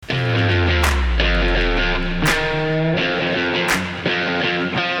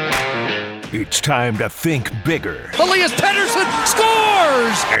It's time to think bigger. Elias Pettersson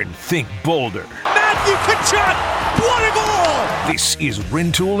scores! And think bolder. Matthew Tkachuk, what a goal! This is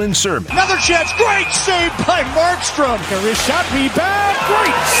Rintoul and Sermon. Another chance, great save by Markstrom. There is shot, rebound,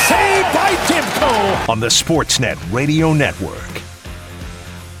 great save by Demko. On the Sportsnet Radio Network.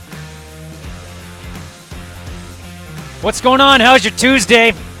 What's going on? How's your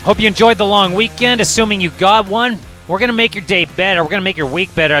Tuesday? Hope you enjoyed the long weekend, assuming you got one. We're going to make your day better. We're going to make your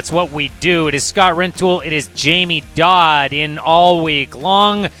week better. That's what we do. It is Scott Rintoul. It is Jamie Dodd in all week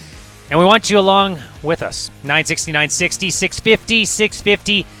long. And we want you along with us. 960, 960, 650,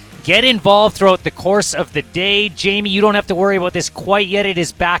 650. Get involved throughout the course of the day. Jamie, you don't have to worry about this quite yet. It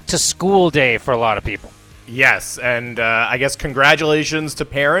is back to school day for a lot of people. Yes, and I guess congratulations to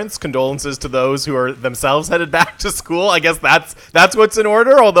parents, condolences to those who are themselves headed back to school. I guess that's what's in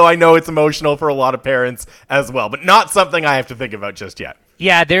order, although I know it's emotional for a lot of parents as well, but not something I have to think about just yet.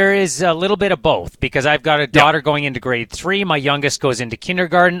 Yeah, there is a little bit of both, because I've got a daughter going into grade 3. My youngest goes into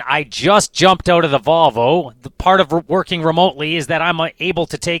kindergarten. I just jumped out of the Volvo. The part of working remotely is that I'm able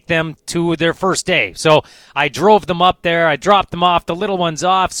to take them to their first day. So I drove them up there. I dropped them off, the little ones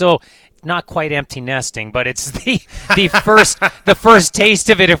off. So not quite empty nesting, but it's the first taste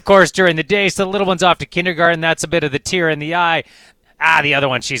of it, of course, during the day. So the little one's off to kindergarten. That's a bit of the tear in the eye. The other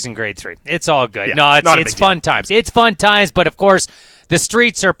one, she's in grade 3. It's all good. Yeah, no, it's fun times. It's fun times, but of course, the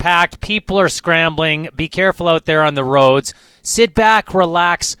streets are packed. People are scrambling. Be careful out there on the roads. Sit back,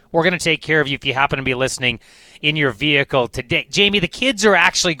 relax. We're going to take care of you if you happen to be listening in your vehicle today. Jamie, the kids are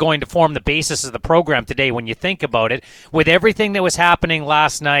actually going to form the basis of the program today when you think about it. With everything that was happening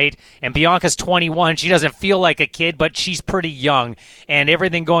last night, and Bianca's 21, she doesn't feel like a kid, but she's pretty young. And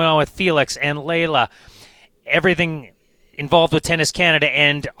everything going on with Felix and Layla, everything involved with Tennis Canada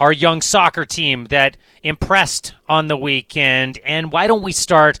and our young soccer team that impressed on the weekend. And why don't we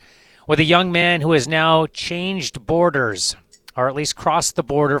start with a young man who has now changed borders, or at least crossed the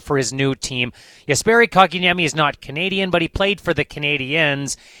border for his new team. Jesperi Kotkaniemi is not Canadian, but he played for the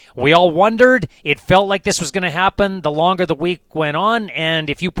Canadiens. We all wondered. It felt like this was going to happen the longer the week went on, and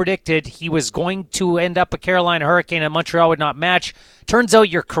if you predicted he was going to end up a Carolina Hurricane and Montreal would not match, turns out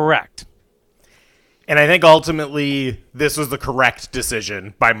you're correct. And I think ultimately this was the correct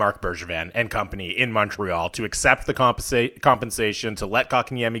decision by Marc Bergevin and company in Montreal to accept the compensation, to let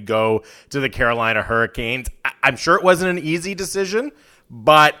Kotkaniemi go to the Carolina Hurricanes. I'm sure it wasn't an easy decision,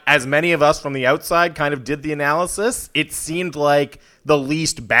 but as many of us from the outside kind of did the analysis, it seemed like the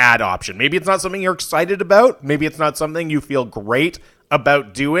least bad option. Maybe it's not something you're excited about. Maybe it's not something you feel great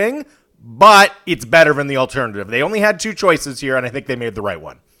about doing, but it's better than the alternative. They only had 2 choices here, and I think they made the right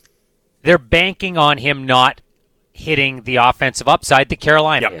one. They're banking on him not hitting the offensive upside that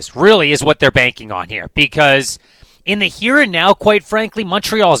Carolina is. Really is what they're banking on here. Because in the here and now, quite frankly,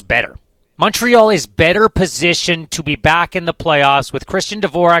 Montreal is better. Montreal is better positioned to be back in the playoffs with Christian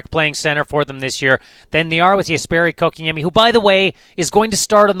Dvorak playing center for them this year than they are with Jesperi Kotkaniemi, who, by the way, is going to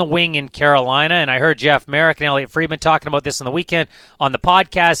start on the wing in Carolina. And I heard Jeff Merrick and Elliot Friedman talking about this on the weekend on the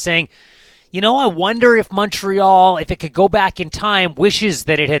podcast, saying, I wonder if Montreal, if it could go back in time, wishes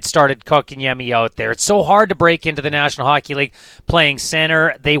that it had started Kotkaniemi out there. It's so hard to break into the National Hockey League playing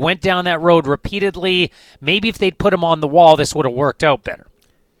center. They went down that road repeatedly. Maybe if they'd put him on the wall, this would have worked out better.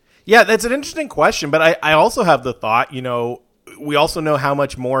 Yeah, that's an interesting question, but I also have the thought, we also know how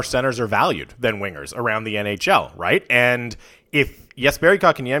much more centers are valued than wingers around the NHL, right? And if Jesperi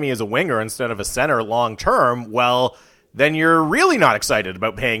Kotkaniemi is a winger instead of a center long-term, well, then you're really not excited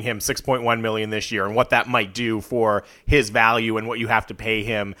about paying him $6.1 million this year and what that might do for his value and what you have to pay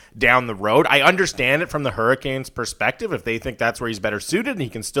him down the road. I understand it from the Hurricanes' perspective. If they think that's where he's better suited and he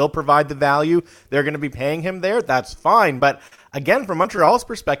can still provide the value they're going to be paying him there, that's fine. But again, from Montreal's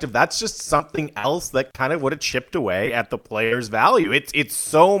perspective, that's just something else that kind of would have chipped away at the player's value. It's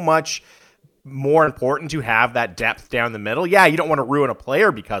so much more important to have that depth down the middle. Yeah, you don't want to ruin a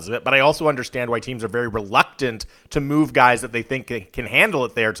player because of it, but I also understand why teams are very reluctant to move guys that they think can handle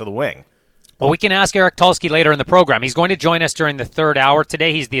it there to the wing. Well, we can ask Eric Tulsky later in the program. He's going to join us during the third hour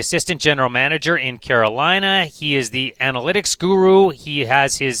today. He's the assistant general manager in Carolina. He is the analytics guru. He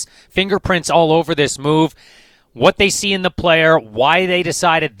has his fingerprints all over this move. What they see in the player, why they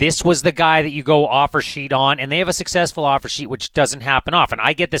decided this was the guy that you go offer sheet on, and they have a successful offer sheet, which doesn't happen often.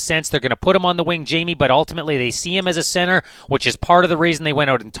 I get the sense they're going to put him on the wing, Jamie, but ultimately they see him as a center, which is part of the reason they went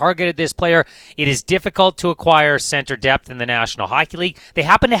out and targeted this player. It is difficult to acquire center depth in the National Hockey League. They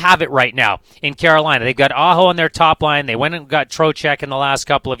happen to have it right now in Carolina. They've got Aho on their top line. They went and got Trocheck in the last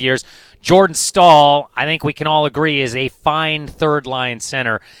couple of years. Jordan Staal, I think we can all agree, is a fine third-line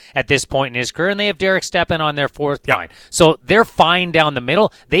center at this point in his career, and they have Derek Stepan on their fourth line. So they're fine down the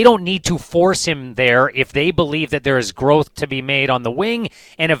middle. They don't need to force him there if they believe that there is growth to be made on the wing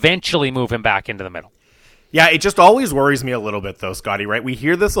and eventually move him back into the middle. Yeah, it just always worries me a little bit, though, Scotty, right? We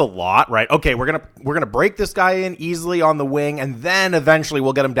hear this a lot, right? Okay, we're gonna break this guy in easily on the wing, and then eventually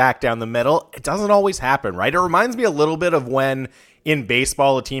we'll get him back down the middle. It doesn't always happen, right? It reminds me a little bit of when in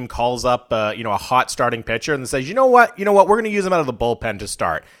baseball a team calls up a hot starting pitcher and says, you know what, we're going to use him out of the bullpen to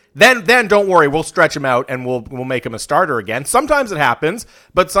start. Then don't worry, we'll stretch him out and we'll make him a starter again. Sometimes it happens,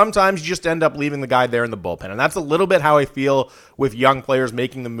 but sometimes you just end up leaving the guy there in the bullpen. And that's a little bit how I feel with young players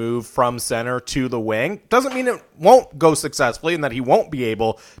making the move from center to the wing. Doesn't mean it won't go successfully and that he won't be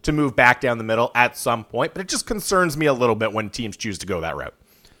able to move back down the middle at some point, but it just concerns me a little bit when teams choose to go that route.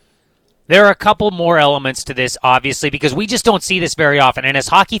 There are a couple more elements to this, obviously, because we just don't see this very often. And as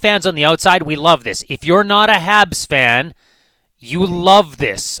hockey fans on the outside, we love this. If you're not a Habs fan, you love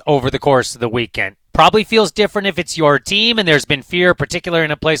this over the course of the weekend. Probably feels different if it's your team, and there's been fear, particularly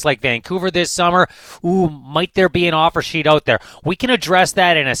in a place like Vancouver this summer. Ooh, might there be an offer sheet out there? We can address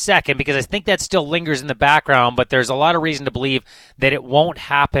that in a second because I think that still lingers in the background, but there's a lot of reason to believe that it won't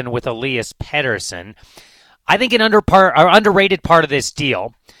happen with Elias Pettersson. I think an underrated part of this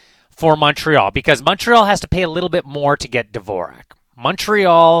deal for Montreal, because Montreal has to pay a little bit more to get Dvorak.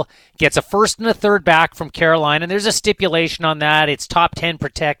 Montreal gets a first and a third back from Carolina, and there's a stipulation on that. It's top 10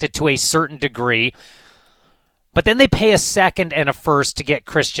 protected to a certain degree. But then they pay a second and a first to get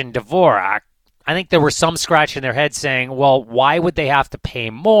Christian Dvorak. I think there were some scratching their head saying, well, why would they have to pay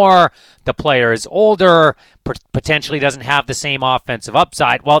more? The player is older, potentially doesn't have the same offensive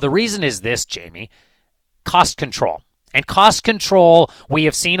upside. Well, the reason is this, Jamie: cost control. And cost control, we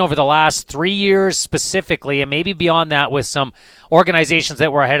have seen over the last 3 years specifically, and maybe beyond that with some organizations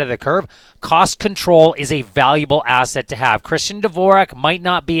that were ahead of the curve, cost control is a valuable asset to have. Christian Dvorak might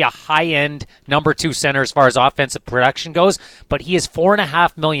not be a high-end number 2 center as far as offensive production goes, but he is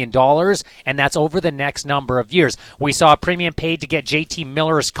 $4.5 million, and that's over the next number of years. We saw a premium paid to get JT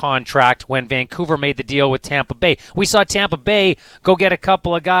Miller's contract when Vancouver made the deal with Tampa Bay. We saw Tampa Bay go get a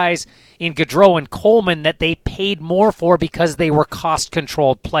couple of guys in Gaudreau and Coleman that they paid more for because they were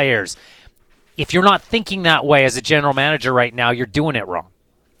cost-controlled players. If you're not thinking that way as a general manager right now, you're doing it wrong.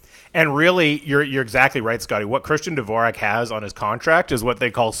 And really, you're exactly right, Scotty. What Christian Dvorak has on his contract is what they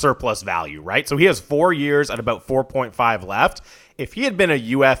call surplus value, right? So he has 4 years at about 4.5 left. If he had been a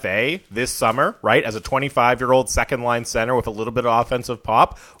UFA this summer, right, as a 25-year-old second-line center with a little bit of offensive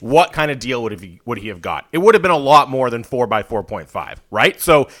pop, what kind of deal would he have got? It would have been a lot more than 4 by 4.5, right?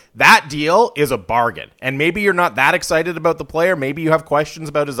 So that deal is a bargain. And maybe you're not that excited about the player. Maybe you have questions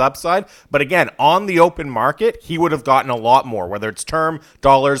about his upside. But again, on the open market, he would have gotten a lot more, whether it's term,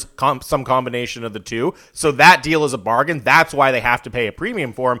 dollars, some combination of the two. So that deal is a bargain. That's why they have to pay a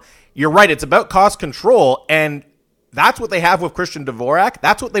premium for him. You're right. It's about cost control, and that's what they have with Christian Dvorak.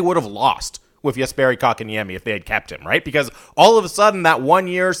 That's what they would have lost with Jesperi Kotkaniemi if they had kept him, right? Because all of a sudden, that 1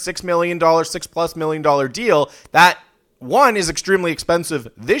 year, $6 million, $6+ million deal, that one is extremely expensive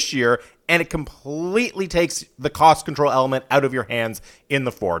this year, and it completely takes the cost control element out of your hands in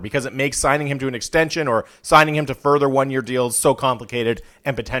the forward because it makes signing him to an extension or signing him to further 1 year deals so complicated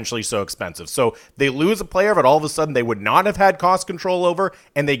and potentially so expensive. So they lose a player that all of a sudden they would not have had cost control over,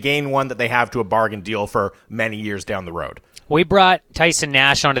 and they gain one that they have to a bargain deal for many years down the road. We brought Tyson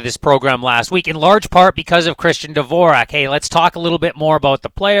Nash onto this program last week, in large part because of Christian Dvorak. Hey, let's talk a little bit more about the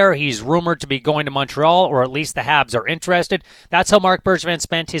player. He's rumored to be going to Montreal, or at least the Habs are interested. That's how Marc Bergevin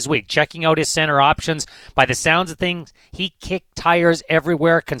spent his week, checking out his center options. By the sounds of things, he kicked tires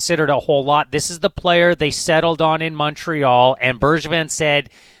everywhere, considered a whole lot. This is the player they settled on in Montreal, and Bergevin said,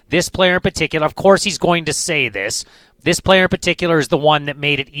 this player in particular, of course he's going to say this player in particular is the one that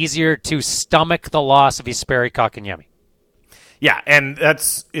made it easier to stomach the loss of Jesperi Kotkaniemi. Yeah, and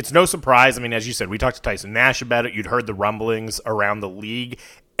it's no surprise. I mean, as you said, we talked to Tyson Nash about it. You'd heard the rumblings around the league.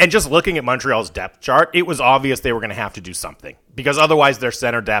 And just looking at Montreal's depth chart, it was obvious they were going to have to do something. Because otherwise their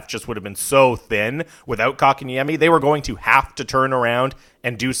center depth just would have been so thin without Kotkaniemi. They were going to have to turn around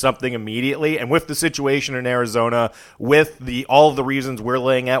and do something immediately. And with the situation in Arizona, with all of the reasons we're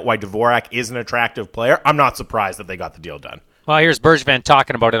laying out why Dvorak is an attractive player, I'm not surprised that they got the deal done. Well, here's Bergevin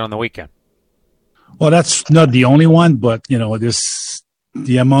talking about it on the weekend. Well, that's not the only one, but,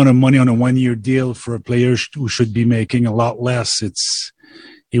 the amount of money on a 1 year deal for a player who should be making a lot less,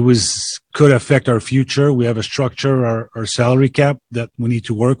 could affect our future. We have a structure, our salary cap that we need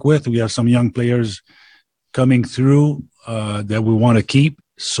to work with. We have some young players coming through that we want to keep.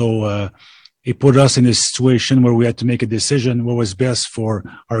 So it put us in a situation where we had to make a decision what was best for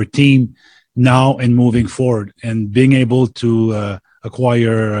our team now and moving forward. And being able to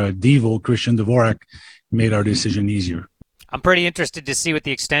acquire Christian Dvorak made our decision easier. I'm pretty interested to see what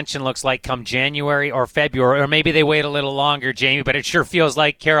the extension looks like come January or February, or maybe they wait a little longer, Jamie, but it sure feels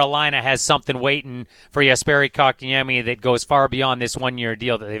like Carolina has something waiting for Jesperi Kotkaniemi that goes far beyond this one-year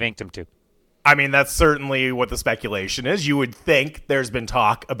deal that they've inked him to. I mean, that's certainly what the speculation is. You would think there's been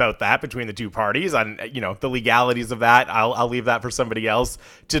talk about that between the two parties. On, the legalities of that, I'll leave that for somebody else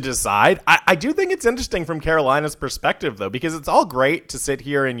to decide. I do think it's interesting from Carolina's perspective, though, because it's all great to sit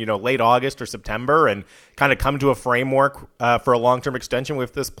here in, late August or September and kind of come to a framework for a long-term extension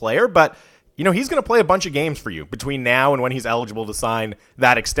with this player. But, he's going to play a bunch of games for you between now and when he's eligible to sign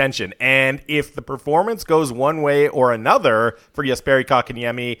that extension. And if the performance goes one way or another for Jesperi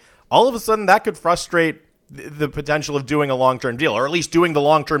Kotkaniemi, all of a sudden that could frustrate the potential of doing a long-term deal, or at least doing the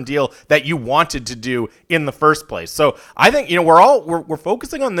long-term deal that you wanted to do in the first place. So I think, we're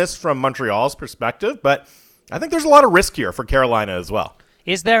focusing on this from Montreal's perspective, but I think there's a lot of risk here for Carolina as well.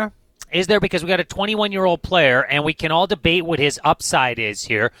 Is there? Because we got a 21-year-old player, and we can all debate what his upside is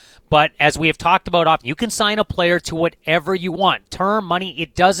here. But as we have talked about often, you can sign a player to whatever you want. Term, money,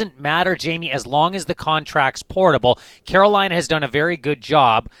 it doesn't matter, Jamie, as long as the contract's portable. Carolina has done a very good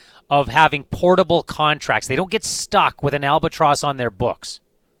job of having portable contracts. They don't get stuck with an albatross on their books.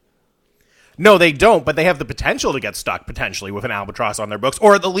 No, they don't, but they have the potential to get stuck potentially with an albatross on their books,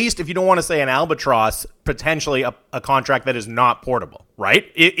 or at the least, if you don't want to say an albatross, potentially a contract that is not portable,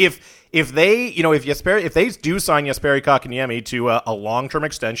 right? If they do sign Jesperi Kotkaniemi to a long-term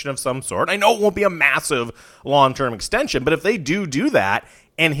extension of some sort, I know it won't be a massive long-term extension, but if they do that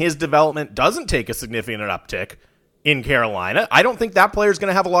and his development doesn't take a significant uptick in Carolina, I don't think that player is going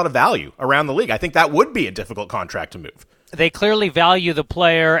to have a lot of value around the league. I think that would be a difficult contract to move. They clearly value the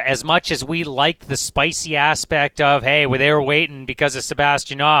player as much as we liked the spicy aspect of, hey, they were waiting because of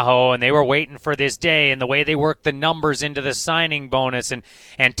Sebastian Aho, and they were waiting for this day, and the way they worked the numbers into the signing bonus and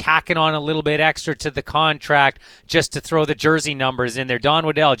tacking on a little bit extra to the contract just to throw the jersey numbers in there. Don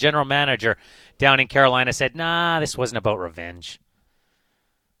Waddell, general manager down in Carolina, said, nah, this wasn't about revenge.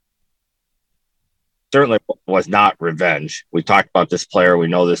 Certainly was not revenge. We talked about this player. We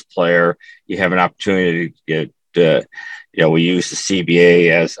know this player. You have an opportunity to get, we use the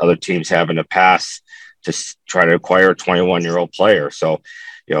CBA as other teams have in the past to try to acquire a 21-year-old player. So,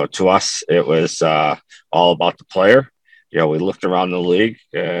 to us, it was all about the player. We looked around the league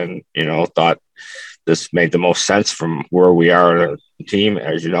and, thought this made the most sense from where we are as a team.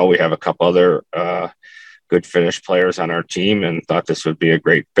 As you know, we have a couple other good Finnish players on our team and thought this would be a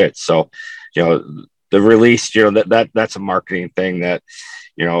great fit. So, the release, that's a marketing thing that,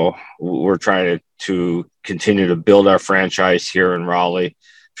 we're trying to continue to build our franchise here in Raleigh,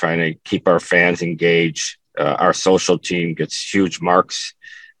 trying to keep our fans engaged. Our social team gets huge marks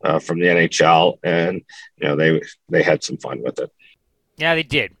from the NHL, and, they had some fun with it. Yeah, they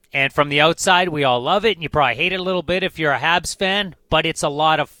did. And from the outside, we all love it, and you probably hate it a little bit if you're a Habs fan, but it's a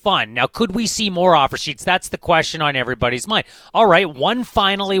lot of fun. Now, could we see more offer sheets? That's the question on everybody's mind. All right, one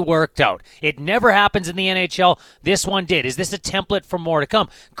finally worked out. It never happens in the NHL. This one did. Is this a template for more to come?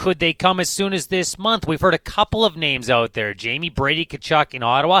 Could they come as soon as this month? We've heard a couple of names out there. Jamie, Brady Tkachuk in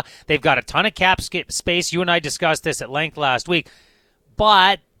Ottawa. They've got a ton of cap space. You and I discussed this at length last week.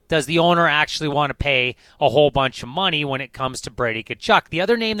 But does the owner actually want to pay a whole bunch of money when it comes to Brady Tkachuk? The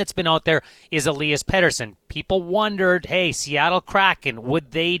other name that's been out there is Elias Pettersson. People wondered, hey, Seattle Kraken,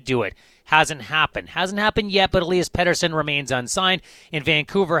 would they do it? Hasn't happened. Hasn't happened yet, but Elias Pettersson remains unsigned, and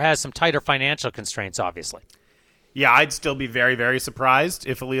Vancouver has some tighter financial constraints, obviously. Yeah, I'd still be very, very surprised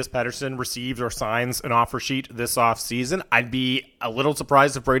if Elias Pettersson receives or signs an offer sheet this offseason. I'd be a little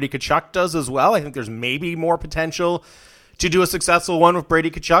surprised if Brady Tkachuk does as well. I think there's maybe more potential to do a successful one with Brady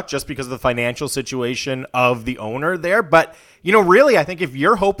Tkachuk just because of the financial situation of the owner there. But, really, I think if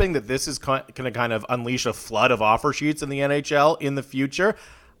you're hoping that this is going to kind of unleash a flood of offer sheets in the NHL in the future,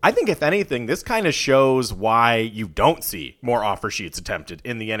 I think if anything, this kind of shows why you don't see more offer sheets attempted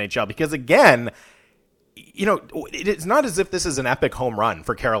in the NHL. Because again, it's not as if this is an epic home run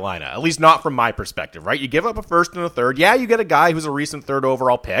for Carolina, at least not from my perspective, right? You give up a first and a third. Yeah, you get a guy who's a recent third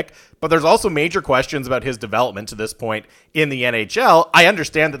overall pick, but there's also major questions about his development to this point in the NHL. I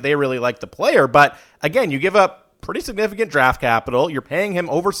understand that they really like the player, but again, you give up pretty significant draft capital. You're paying him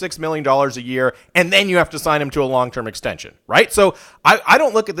over $6 million a year, and then you have to sign him to a long-term extension, right? So I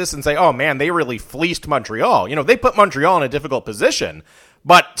don't look at this and say, oh man, they really fleeced Montreal. They put Montreal in a difficult position.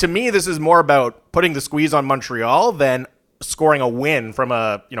 But to me, this is more about putting the squeeze on Montreal than scoring a win from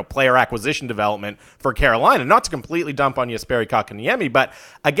a player acquisition development for Carolina. Not to completely dump on Jesperi Kotkaniemi, but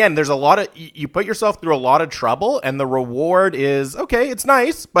again, there's a lot of you put yourself through a lot of trouble, and the reward is okay. It's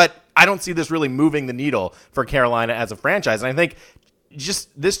nice, but I don't see this really moving the needle for Carolina as a franchise. And I think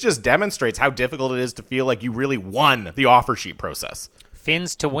this just demonstrates how difficult it is to feel like you really won the offer sheet process.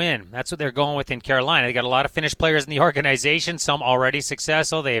 Finns to win. That's what they're going with in Carolina. They got a lot of Finnish players in the organization, some already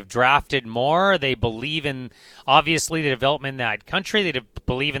successful. They have drafted more. They believe in, obviously, the development in that country. They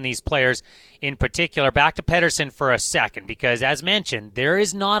believe in these players in particular. Back to Pettersson for a second, because as mentioned, there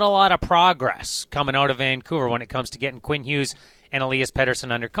is not a lot of progress coming out of Vancouver when it comes to getting Quinn Hughes and Elias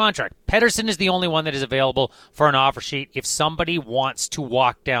Pettersson under contract. Pettersson is the only one that is available for an offer sheet if somebody wants to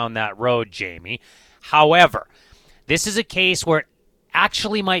walk down that road, Jamie. However, this is a case where it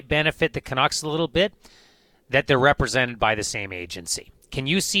actually might benefit the Canucks a little bit that they're represented by the same agency. Can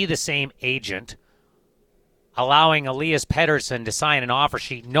you see the same agent allowing Elias Pettersson to sign an offer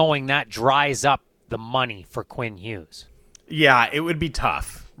sheet knowing that dries up the money for Quinn Hughes? Yeah, it would be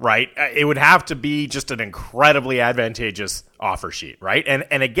tough, right? It would have to be just an incredibly advantageous offer sheet, right?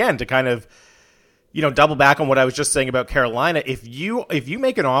 And again, to kind of double back on what I was just saying about Carolina, if you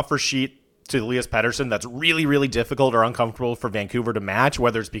make an offer sheet to Elias Pettersson that's really, really difficult or uncomfortable for Vancouver to match,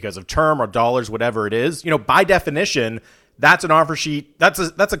 whether it's because of term or dollars, whatever it is, by definition, that's an offer sheet. That's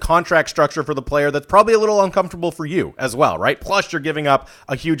a contract structure for the player that's probably a little uncomfortable for you as well, right? Plus, you're giving up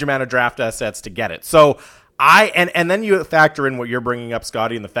a huge amount of draft assets to get it. So and then you factor in what you're bringing up,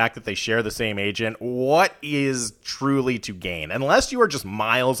 Scotty, and the fact that they share the same agent. What is truly to gain? Unless you are just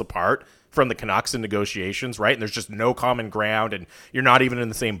miles apart from the Canucks in negotiations, right? And there's just no common ground and you're not even in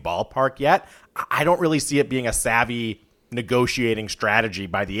the same ballpark yet. I don't really see it being a savvy negotiating strategy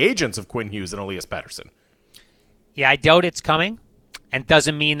by the agents of Quinn Hughes and Elias Pettersson. Yeah, I doubt it's coming, and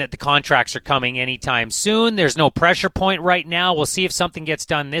doesn't mean that the contracts are coming anytime soon. There's no pressure point right now. We'll see if something gets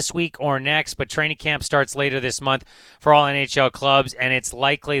done this week or next, but training camp starts later this month for all NHL clubs, and it's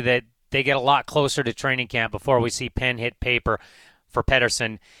likely that they get a lot closer to training camp before we see pen hit paper for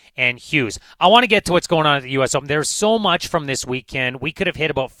Pettersson and Hughes. I want to get to what's going on at the U.S. Open. There's so much from this weekend. We could have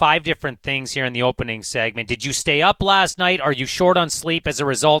hit about 5 different things here in the opening segment. Did you stay up last night? Are you short on sleep as a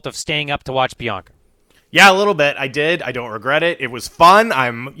result of staying up to watch Bianca? Yeah, a little bit. I did. I don't regret it. It was fun.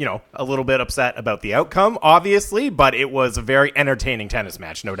 I'm, a little bit upset about the outcome, obviously, but it was a very entertaining tennis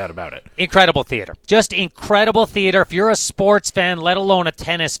match, no doubt about it. Incredible theater. Just incredible theater. If you're a sports fan, let alone a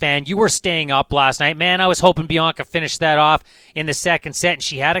tennis fan, you were staying up last night. Man, I was hoping Bianca finished that off in the second set, and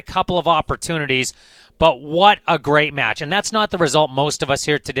she had a couple of opportunities. But what a great match. And that's not the result most of us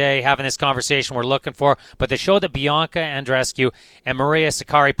here today having this conversation we're looking for, but the show that Bianca Andreescu and Maria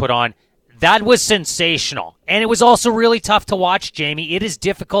Sakkari put on, that was sensational. And it was also really tough to watch, Jamie. It is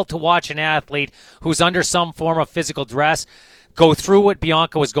difficult to watch an athlete who's under some form of physical duress go through what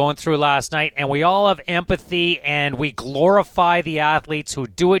Bianca was going through last night. And we all have empathy, and we glorify the athletes who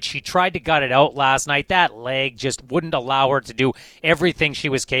do it. She tried to gut it out last night. That leg just wouldn't allow her to do everything she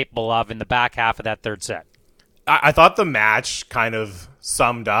was capable of in the back half of that third set. I thought the match kind of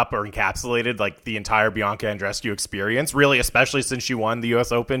summed up or encapsulated like the entire Bianca Andreescu experience, really, especially since she won the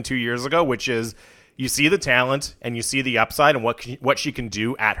U.S. Open 2 years ago, which is you see the talent and you see the upside and what she can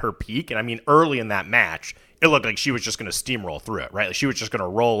do at her peak. And I mean, early in that match, it looked like she was just going to steamroll through it, right? Like she was just going to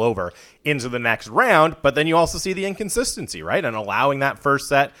roll over into the next round. But then you also see the inconsistency, right? And allowing that first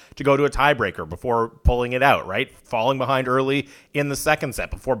set to go to a tiebreaker before pulling it out, right? Falling behind early in the second set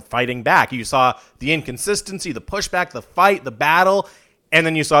before fighting back. You saw the inconsistency, the pushback, the fight, the battle, and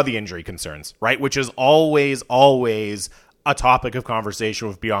then you saw the injury concerns, right? Which is always a topic of conversation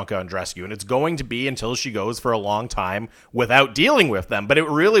with Bianca Andreescu, and it's going to be until she goes for a long time without dealing with them. But it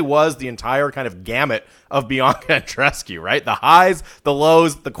really was the entire kind of gamut of Bianca Andreescu, right? The highs, the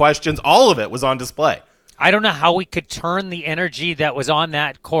lows, the questions, all of it was on display. I don't know how we could turn the energy that was on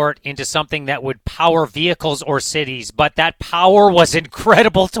that court into something that would power vehicles or cities, but that power was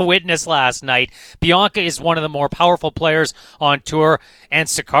incredible to witness last night. Bianca is one of the more powerful players on tour, and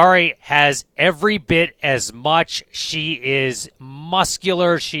Sakkari has every bit as much. She is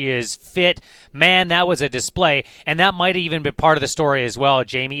muscular. She is fit. Man, that was a display, and that might have even been part of the story as well,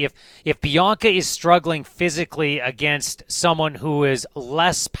 Jamie. If Bianca is struggling physically against someone who is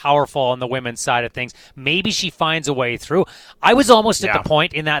less powerful on the women's side of things, maybe she finds a way through. I was almost at the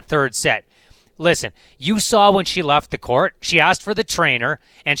point in that third set. Listen, you saw when she left the court, she asked for the trainer,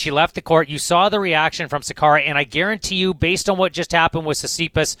 and she left the court. You saw the reaction from Sakkari, and I guarantee you, based on what just happened with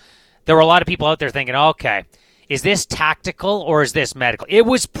Tsitsipas, there were a lot of people out there thinking, okay, is this tactical or is this medical? It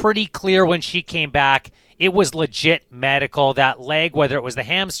was pretty clear when she came back It was legit medical. That leg, whether it was the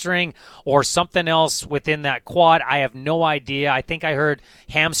hamstring or something else within that quad, I have no idea. I think I heard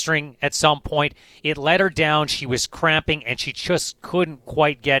hamstring at some point. It let her down. She was cramping, and she just couldn't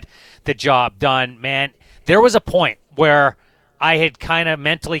quite get the job done. Man, there was a point where I had kind of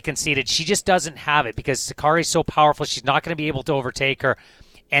mentally conceded she just doesn't have it because Sakari's so powerful. She's not going to be able to overtake her.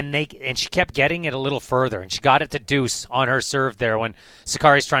 And she kept getting it a little further, and she got it to deuce on her serve there when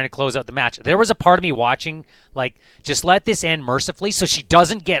Sakari's trying to close out the match. There was a part of me watching, like, just let this end mercifully so she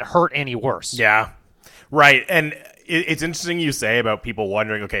doesn't get hurt any worse. Yeah, right. And it's interesting you say about people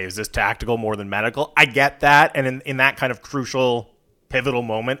wondering, okay, is this tactical more than medical? I get that, and in that kind of crucial, pivotal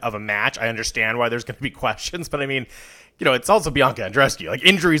moment of a match, I understand why there's going to be questions, but I mean, you know, it's also Bianca Andreescu. Like,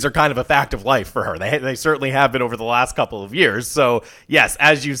 injuries are kind of a fact of life for her. They certainly have been over the last couple of years. So, yes,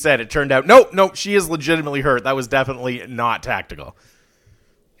 as you said, it turned out, no, she is legitimately hurt. That was definitely not tactical.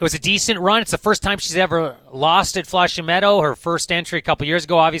 It was a decent run. It's the first time she's ever lost at Flushing Meadow. Her first entry a couple years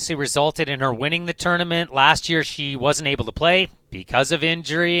ago obviously resulted in her winning the tournament. Last year she wasn't able to play because of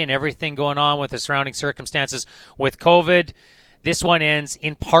injury and everything going on with the surrounding circumstances with COVID. This one ends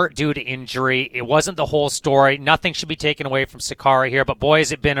in part due to injury. It wasn't the whole story. Nothing should be taken away from Sakari here, but boy,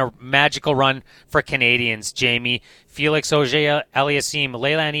 has it been a magical run for Canadians, Jamie. Felix Auger-Aliassime,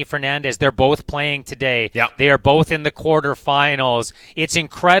 Leilani Fernandez, they're both playing today. Yep. They are both in the quarterfinals. It's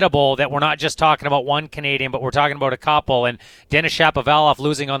incredible that we're not just talking about one Canadian, but we're talking about a couple. And Denis Shapovalov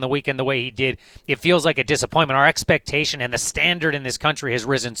losing on the weekend the way he did, it feels like a disappointment. Our expectation and the standard in this country has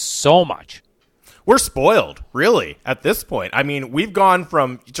risen so much. We're spoiled, really, at this point. I mean, we've gone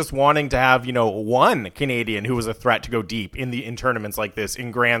from just wanting to have, one Canadian who was a threat to go deep in tournaments like this,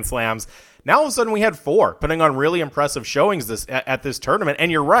 in Grand Slams. Now, all of a sudden, we had 4, putting on really impressive showings at this tournament.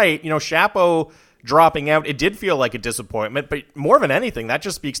 And you're right, Shapo dropping out, it did feel like a disappointment. But more than anything, that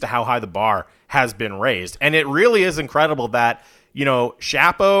just speaks to how high the bar has been raised. And it really is incredible that,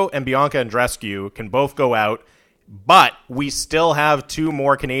 Shapo and Bianca Andreescu can both go out. But we still have 2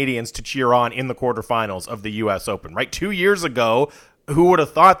 more Canadians to cheer on in the quarterfinals of the U.S. Open, right? 2 years ago, who would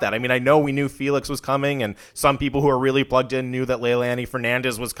have thought that? I mean, I know we knew Felix was coming, and some people who are really plugged in knew that Leilani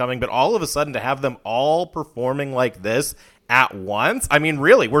Fernandez was coming, but all of a sudden to have them all performing like this at once, I mean,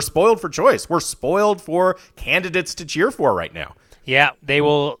 really, we're spoiled for choice. We're spoiled for candidates to cheer for right now. Yeah, they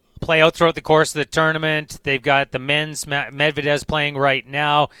will play out throughout the course of the tournament. They've got the men's Medvedev's playing right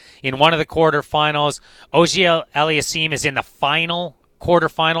now in one of the quarterfinals. Auger-Aliassime is in the final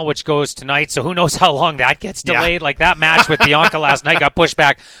quarterfinal, which goes tonight, so who knows how long that gets delayed. Yeah. Like that match with Bianca last night got pushed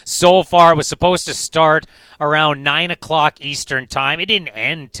back so far. It was supposed to start around 9 o'clock Eastern time. It didn't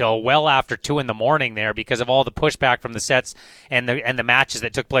end till well after 2 in the morning there because of all the pushback from the sets and the matches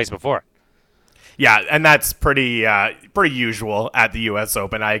that took place before it. Yeah, and that's pretty usual at the U.S.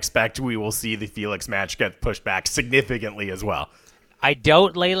 Open. I expect we will see the Felix match get pushed back significantly as well. I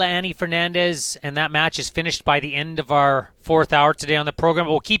doubt Leilani Fernandez and that match is finished by the end of our 4th hour today on the program.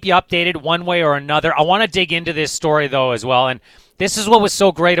 We'll keep you updated one way or another. I want to dig into this story, though, as well. And this is what was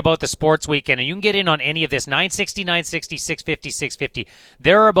so great about the sports weekend. And you can get in on any of this, 960, 960, 650, 650.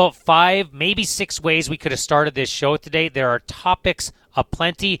 There are about 5, maybe 6 ways we could have started this show today. There are topics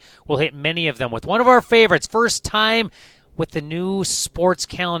aplenty. We'll hit many of them with one of our favorites. First time with the new sports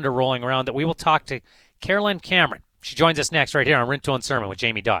calendar rolling around that we will talk to Carolyn Cameron. She joins us next right here on Rintoul and Sermon with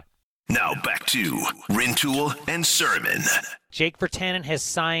Jamie Dodd. Now back to Rintoul and Sermon. Jake Virtanen has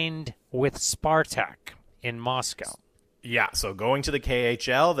signed with Spartak in Moscow. Yeah, so going to the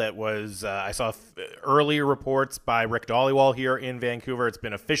KHL, that was, I saw earlier reports by Rick Dollywall here in Vancouver. It's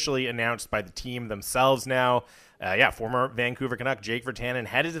been officially announced by the team themselves now. Former Vancouver Canuck Jake Virtanen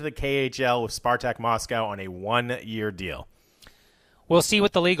headed to the KHL with Spartak Moscow on a 1-year deal. We'll see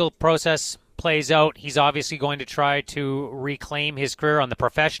what the legal process plays out. He's obviously going to try to reclaim his career on the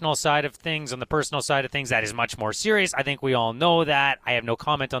professional side of things. On the personal side of things, that is much more serious. I think we all know that. I have no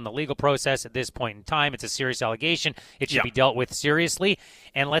comment on the legal process at this point in time. It's a serious allegation. It should be dealt with seriously.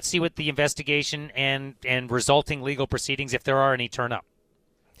 And let's see what the investigation and resulting legal proceedings, if there are any, turn up.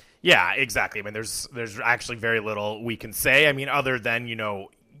 Yeah, exactly. I mean, there's actually very little we can say. I mean, other than,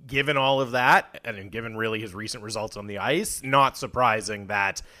 given all of that, and given really his recent results on the ice, not surprising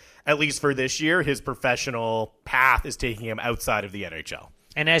that, at least for this year, his professional path is taking him outside of the NHL.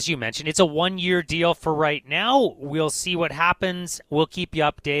 And as you mentioned, it's a 1-year deal for right now. We'll see what happens. We'll keep you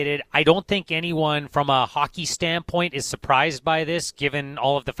updated. I don't think anyone from a hockey standpoint is surprised by this, given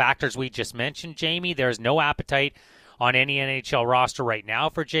all of the factors we just mentioned, Jamie. There's no appetite on any NHL roster right now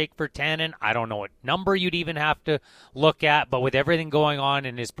for Jake Virtanen. I don't know what number you'd even have to look at, but with everything going on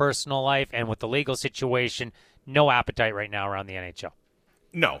in his personal life and with the legal situation, no appetite right now around the NHL.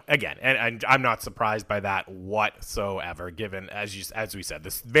 No, again, and I'm not surprised by that whatsoever, given, as we said,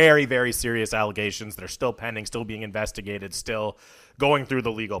 this very, very serious allegations that are still pending, still being investigated, still going through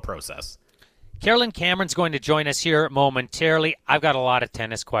the legal process. Carolyn Cameron's going to join us here momentarily. I've got a lot of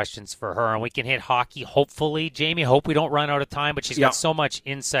tennis questions for her, and we can hit hockey, hopefully. Jamie, hope we don't run out of time, but she's got so much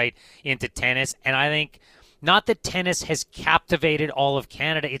insight into tennis, and I think not that tennis has captivated all of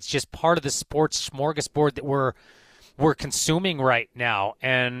Canada, it's just part of the sports smorgasbord that we're consuming right now,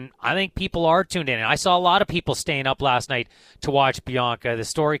 and I think people are tuned in. And I saw a lot of people staying up last night to watch Bianca. The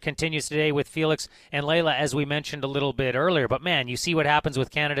story continues today with Felix and Layla, as we mentioned a little bit earlier. But, man, you see what happens with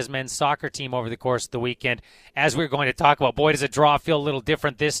Canada's men's soccer team over the course of the weekend. As we're going to talk about, boy, does a draw feel a little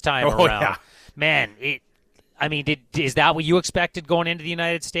different this time around. Yeah. Man, is that what you expected going into the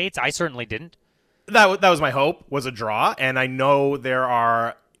United States? I certainly didn't. That was my hope, was a draw, and I know there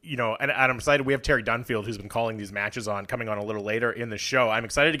are... and I'm excited. We have Terry Dunfield, who's been calling these matches coming on a little later in the show. I'm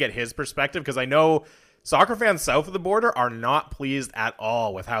excited to get his perspective because I know soccer fans south of the border are not pleased at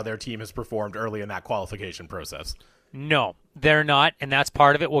all with how their team has performed early in that qualification process. No, they're not, and that's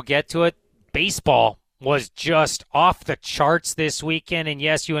part of it. We'll get to it. Baseball was just off the charts this weekend, and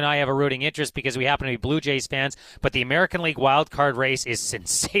yes, you and I have a rooting interest because we happen to be Blue Jays fans, but the American League wildcard race is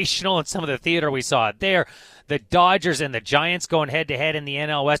sensational, and some of the theater we saw there. The Dodgers and the Giants going head-to-head in the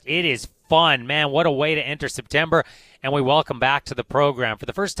NL West. It is fun. Man, what a way to enter September. And we welcome back to the program for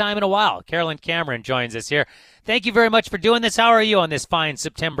the first time in a while. Carolyn Cameron joins us here. Thank you very much for doing this. How are you on this fine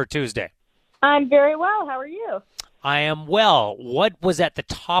September Tuesday? I'm very well. How are you? I am well. What was at the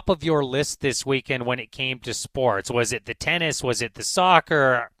top of your list this weekend when it came to sports? Was it the tennis? Was it the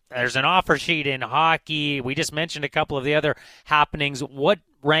soccer? There's an offer sheet in hockey. We just mentioned a couple of the other happenings. What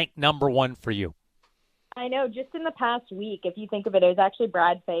ranked number one for you? I know, just in the past week, if you think of it, it was actually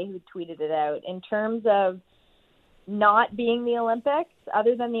Brad Fay who tweeted it out. In terms of not being the Olympics,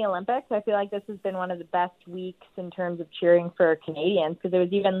 other than the Olympics, I feel like this has been one of the best weeks in terms of cheering for Canadians, because it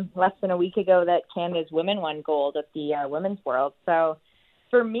was even less than a week ago that Canada's women won gold at the Women's World. So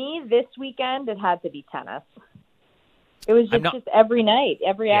for me, this weekend, it had to be tennis. It was just every night,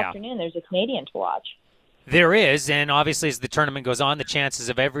 every afternoon, there's a Canadian to watch. There is, and obviously as the tournament goes on, the chances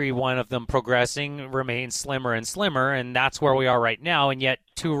of every one of them progressing remain slimmer and slimmer, and that's where we are right now, and yet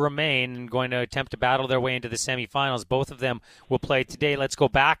two remain and going to attempt to battle their way into the semifinals. Both of them will play today. Let's go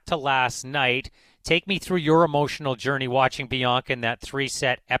back to last night. Take me through your emotional journey watching Bianca in that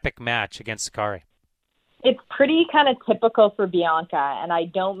 3-set epic match against Sakkari. It's pretty kind of typical for Bianca, and I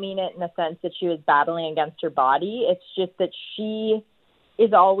don't mean it in the sense that she was battling against her body. It's just that she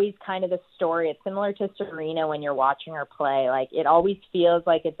is always kind of the story. It's similar to Serena when you're watching her play. Like, it always feels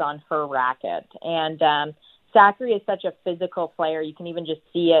like it's on her racket. And Sakkari is such a physical player. You can even just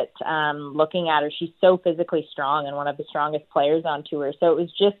see it looking at her. She's so physically strong and one of the strongest players on tour. So it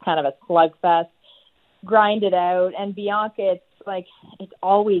was just kind of a slugfest, grind it out. And Bianca, it's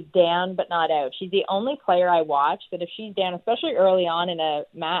always down but not out. She's the only player I watch that if she's down, especially early on in a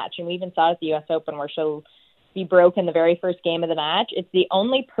match, and we even saw it at the U.S. Open where she'll be broken the very first game of the match, it's the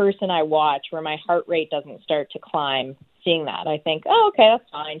only person I watch where my heart rate doesn't start to climb seeing that. I think, oh, okay, that's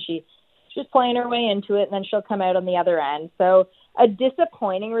fine. She's just playing her way into it, and then she'll come out on the other end. So a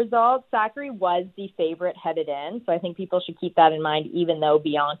disappointing result. Sakkari was the favorite headed in, so I think people should keep that in mind, even though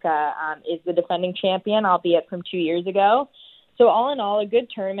Bianca is the defending champion, albeit from 2 years ago. So all in all, a good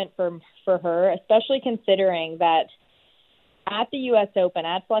tournament for her, especially considering that at the U.S. Open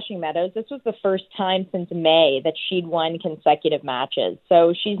at Flushing Meadows, this was the first time since May that she'd won consecutive matches.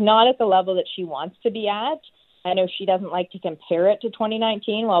 So she's not at the level that she wants to be at. I know she doesn't like to compare it to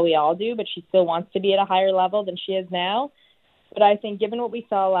 2019, well, we all do, but she still wants to be at a higher level than she is now. But I think given what we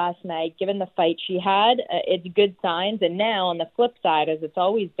saw last night, given the fight she had, it's good signs. And now on the flip side, as it's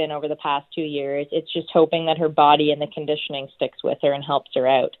always been over the past 2 years, it's just hoping that her body and the conditioning sticks with her and helps her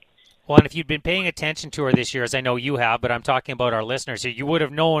out. Well, and if you'd been paying attention to her this year, as I know you have, but I'm talking about our listeners here, you would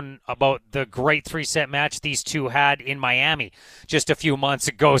have known about the great 3-set match these two had in Miami just a few months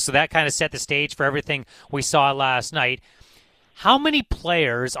ago. So that kind of set the stage for everything we saw last night. How many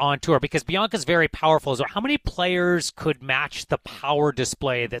players on tour, because Bianca's very powerful, so how many players could match the power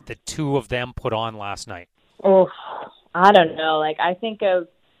display that the two of them put on last night? Oh, I don't know. I think of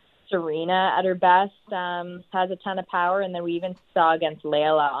Serena at her best, has a ton of power, and then we even saw against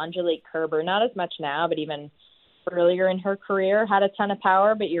Layla, Angelique Kerber, not as much now, but even earlier in her career, had a ton of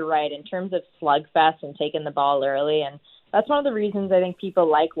power. But you're right, in terms of slugfest and taking the ball early, and that's one of the reasons I think people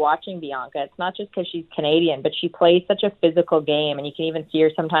like watching Bianca. It's not just because she's Canadian, but she plays such a physical game, and you can even see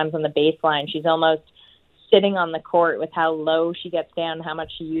her sometimes on the baseline. She's almost sitting on the court with how low she gets down and how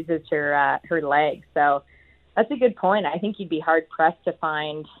much she uses her legs. So That's a good point. I think you'd be hard-pressed to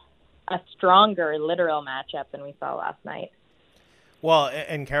find a stronger literal matchup than we saw last night. Well,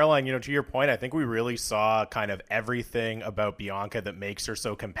 and Caroline, to your point, I think we really saw kind of everything about Bianca that makes her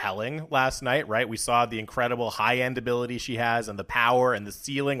so compelling last night, right? We saw the incredible high-end ability she has and the power and the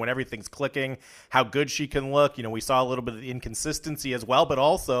ceiling when everything's clicking, how good she can look. We saw a little bit of the inconsistency as well, but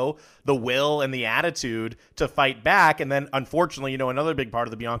also the will and the attitude to fight back. And then, unfortunately, another big part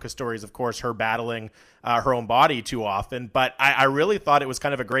of the Bianca story is, of course, her battling her own body too often. But I really thought it was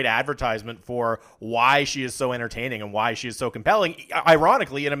kind of a great advertisement for why she is so entertaining and why she is so compelling,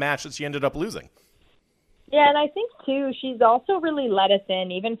 ironically, in a match that she ended up losing. Yeah, and I think, too, she's also really let us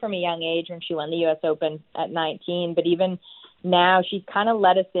in, even from a young age when she won the U.S. Open at 19, but even now she's kind of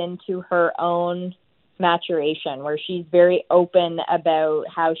let us into her own maturation, where she's very open about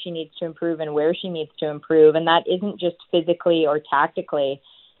how she needs to improve and where she needs to improve, and that isn't just physically or tactically.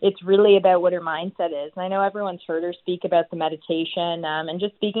 It's really about what her mindset is. And I know everyone's heard her speak about the meditation, and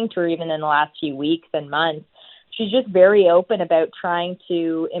just speaking to her even in the last few weeks and months, she's just very open about trying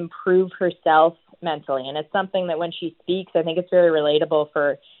to improve herself mentally. And it's something that when she speaks, I think it's very relatable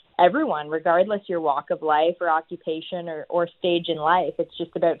for everyone, regardless your walk of life or occupation or stage in life. It's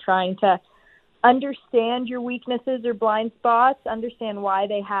just about trying to understand your weaknesses or blind spots, understand why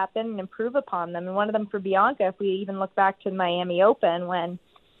they happen, and improve upon them. And one of them for Bianca, if we even look back to the Miami Open, when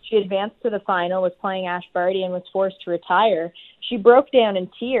she advanced to the final, was playing Ash Barty and was forced to retire, she broke down in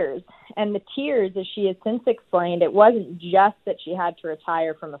tears. And the tears, as she has since explained, it wasn't just that she had to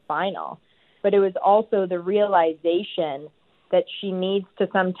retire from a final, but it was also the realization that she needs to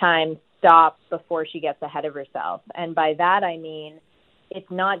sometimes stop before she gets ahead of herself. And by that, I mean, it's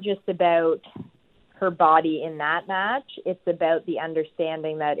not just about her body in that match. It's about the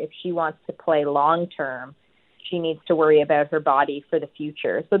understanding that if she wants to play long-term, she needs to worry about her body for the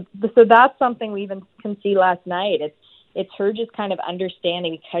future. So that's something we even can see last night. It's her just kind of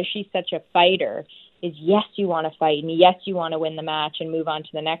understanding, because she's such a fighter, is yes, you want to fight, and yes, you want to win the match and move on to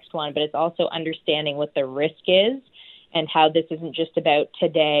the next one, but it's also understanding what the risk is and how this isn't just about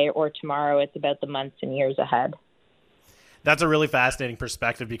today or tomorrow. It's about the months and years ahead. That's a really fascinating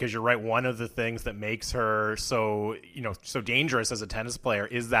perspective, because you're right. One of the things that makes her so dangerous as a tennis player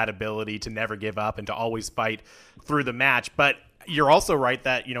is that ability to never give up and to always fight through the match. But you're also right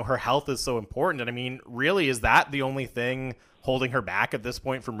that, her health is so important. And I mean, really, is that the only thing holding her back at this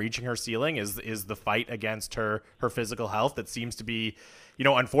point from reaching her ceiling is the fight against her physical health that seems to be,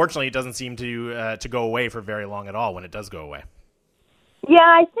 unfortunately, it doesn't seem to go away for very long at all when it does go away. Yeah,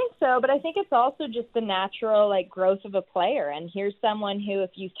 I think so, but I think it's also just the natural growth of a player. And here's someone who, if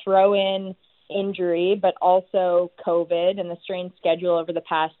you throw in injury, but also COVID and the strained schedule over the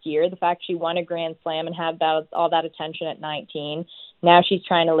past year, the fact she won a Grand Slam and had all that attention at 19, now she's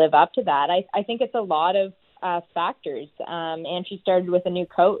trying to live up to that. I think it's a lot of factors, and she started with a new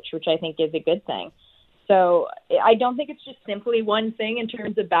coach, which I think is a good thing. So I don't think it's just simply one thing in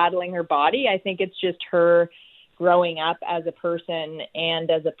terms of battling her body. I think it's just her growing up as a person and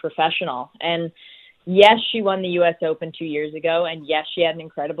as a professional. And yes, she won the U.S. Open 2 years ago, and yes, she had an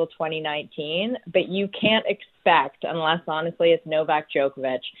incredible 2019, but you can't expect, unless honestly it's Novak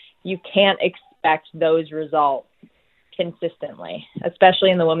Djokovic, you can't expect those results consistently,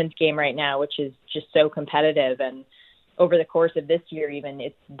 especially in the women's game right now, which is just so competitive. And over the course of this year, even,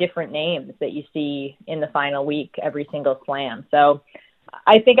 it's different names that you see in the final week every single slam. So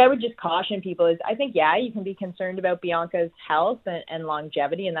I think I would just caution people is, I think, yeah, you can be concerned about Bianca's health and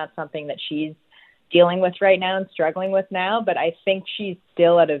longevity, and that's something that she's dealing with right now and struggling with now. But I think she's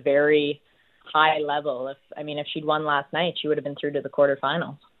still at a very high level. If she'd won last night, she would have been through to the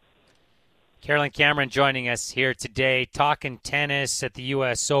quarterfinals. Caroline Cameron joining us here today, talking tennis at the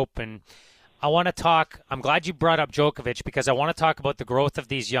U.S. Open. I'm glad you brought up Djokovic, because I want to talk about the growth of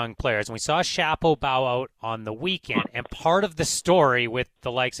these young players. And we saw Shapo bow out on the weekend, and part of the story with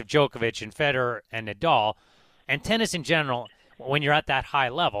the likes of Djokovic and Federer and Nadal, and tennis in general, when you're at that high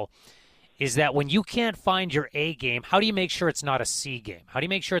level, is that when you can't find your A game, how do you make sure it's not a C game? How do you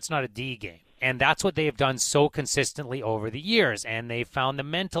make sure it's not a D game? And that's what they've done so consistently over the years, and they've found the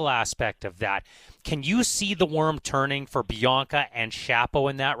mental aspect of that. Can you see the worm turning for Bianca and Shapo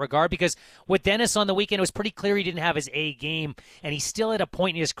in that regard? Because with Dennis on the weekend, it was pretty clear he didn't have his A game, and he's still at a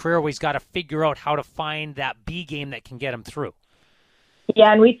point in his career where he's got to figure out how to find that B game that can get him through.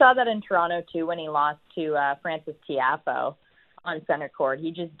 Yeah, and we saw that in Toronto, too, when he lost to Francis Tiafoe on center court. He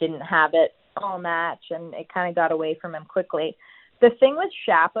just didn't have it all match, and it kind of got away from him quickly. The thing with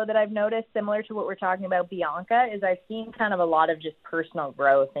Shapo that I've noticed, similar to what we're talking about Bianca, is I've seen kind of a lot of just personal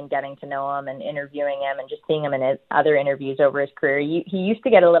growth and getting to know him and interviewing him and just seeing him in his other interviews over his career. He used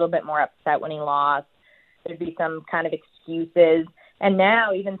to get a little bit more upset when he lost, there'd be some kind of excuses. And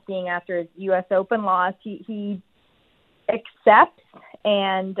now, even seeing after his U.S. Open loss, he accepts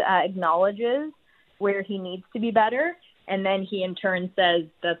and acknowledges where he needs to be better. And then he in turn says,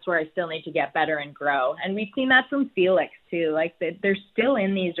 that's where I still need to get better and grow. And we've seen that from Felix too. Like they're still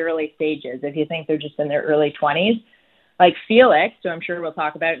in these early stages. If you think they're just in their early 20s, like Felix, who I'm sure we'll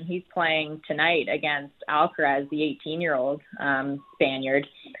talk about, and he's playing tonight against Alcaraz, the 18-year-old Spaniard.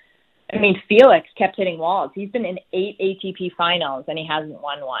 I mean, Felix kept hitting walls. He's been in 8 ATP finals, and he hasn't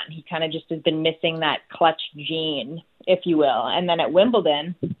won one. He kind of just has been missing that clutch gene, if you will. And then at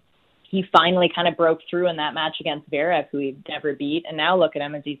Wimbledon, he finally kind of broke through in that match against Zverev, who he'd never beat. And now look at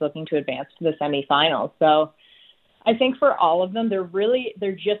him as he's looking to advance to the semifinals. So I think for all of them, they're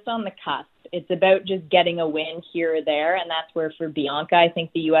just on the cusp. It's about just getting a win here or there. And that's where for Bianca, I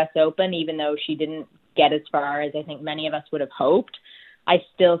think the U.S. Open, even though she didn't get as far as I think many of us would have hoped, I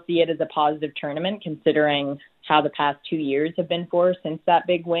still see it as a positive tournament considering how the past 2 years have been for her since that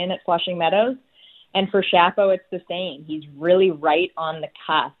big win at Flushing Meadows. And for Shapo, it's the same. He's really right on the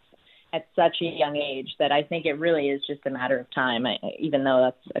cusp at such a young age that I think it really is just a matter of time, even though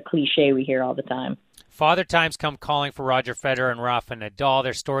that's a cliche we hear all the time. Father Time's come calling for Roger Federer and Rafa Nadal.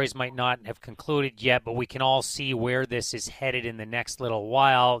 Their stories might not have concluded yet, but we can all see where this is headed in the next little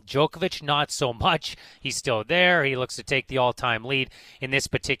while. Djokovic, not so much. He's still there. He looks to take the all-time lead in this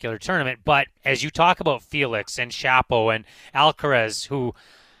particular tournament. But as you talk about Felix and Shapo and Alcaraz, who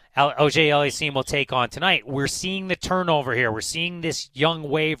Auger-Aliassime will take on tonight, we're seeing the turnover here. We're seeing this young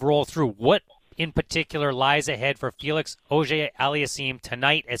wave roll through. What in particular lies ahead for Felix Auger-Aliassime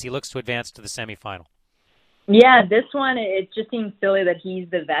tonight as he looks to advance to the semifinal? Yeah, this one, it just seems silly that he's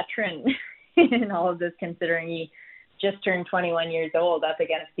the veteran in all of this, considering he just turned 21 years old up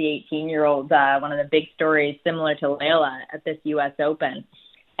against the 18-year-old, one of the big stories similar to Layla at this U.S. Open.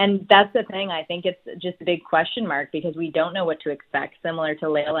 And that's the thing. I think it's just a big question mark because we don't know what to expect, similar to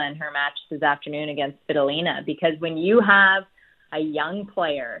Layla and her match this afternoon against Svitolina. Because when you have a young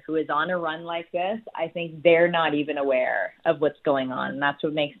player who is on a run like this, I think they're not even aware of what's going on. And that's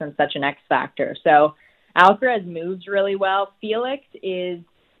what makes them such an X factor. So Alcaraz moves really well. Felix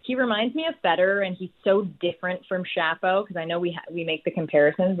he reminds me of Federer, and he's so different from Shapo because I know we make the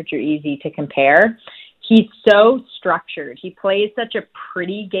comparisons, which are easy to compare. He's so structured. He plays such a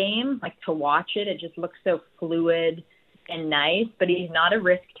pretty game, like to watch it. It just looks so fluid and nice, but he's not a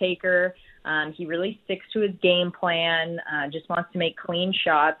risk taker. He really sticks to his game plan, just wants to make clean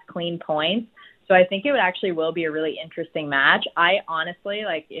shots, clean points. So I think it will be a really interesting match. I honestly,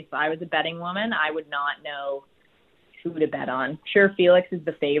 if I was a betting woman, I would not know who to bet on. Sure, Felix is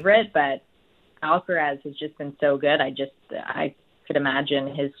the favorite, but Alcaraz has just been so good. I could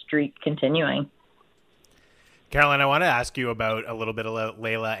imagine his streak continuing. Caroline, I want to ask you about a little bit of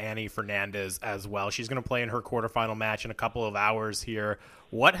Leylah Annie Fernandez as well. She's going to play in her quarterfinal match in a couple of hours here.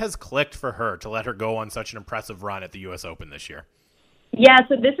 What has clicked for her to let her go on such an impressive run at the U.S. Open this year? Yeah,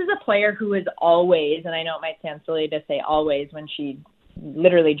 so this is a player who is always, and I know it might sound silly to say always when she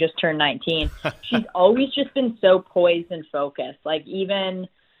literally just turned 19, she's always just been so poised and focused. Like even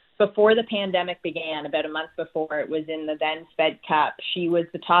before the pandemic began, about a month before, it was in the then Fed Cup. She was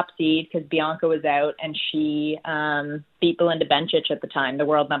the top seed because Bianca was out, and she beat Belinda Bencic at the time, the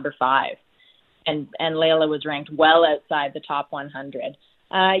world number 5. And Leylah was ranked well outside the top 100.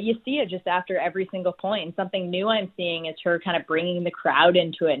 You see it just after every single point. And something new I'm seeing is her kind of bringing the crowd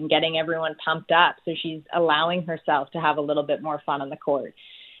into it and getting everyone pumped up. So she's allowing herself to have a little bit more fun on the court.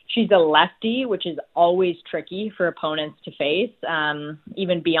 She's a lefty, which is always tricky for opponents to face.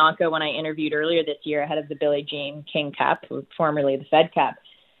 Even Bianca, when I interviewed earlier this year ahead of the Billie Jean King Cup, formerly the Fed Cup,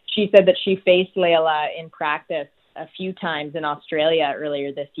 she said that she faced Leylah in practice a few times in Australia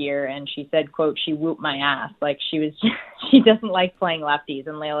earlier this year, and she said, quote, she whooped my ass. Like she doesn't like playing lefties,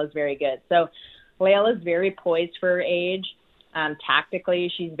 and Leylah's very good. So Leylah's very poised for her age. Tactically,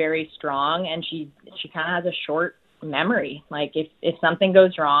 she's very strong, and she kind of has a short memory. Like if something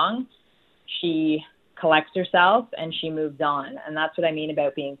goes wrong, she collects herself and she moves on. And that's what I mean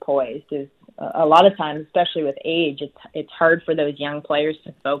about being poised. Is a lot of times, especially with age, it's hard for those young players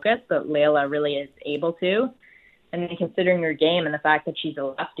to focus, but Leylah really is able to. And then considering her game and the fact that she's a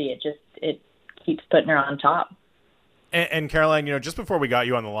lefty, it keeps putting her on top. And Caroline, just before we got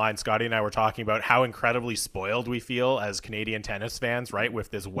you on the line, Scotty and I were talking about how incredibly spoiled we feel as Canadian tennis fans, right, with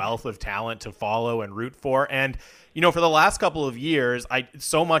this wealth of talent to follow and root for. And, for the last couple of years,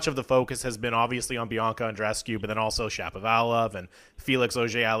 so much of the focus has been obviously on Bianca Andreescu, but then also Shapovalov and Felix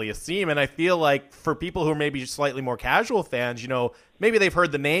Auger-Aliassime. And I feel like for people who are maybe slightly more casual fans, maybe they've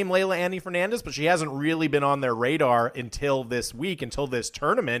heard the name Leylah Annie Fernandez, but she hasn't really been on their radar until this week, until this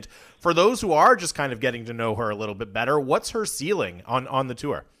tournament. For those who are just kind of getting to know her a little bit better, what's her ceiling on the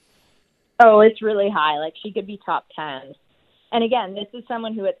tour? Oh, it's really high. Like, she could be top 10. And again, this is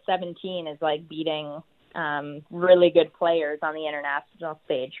someone who at 17 is like beating really good players on the international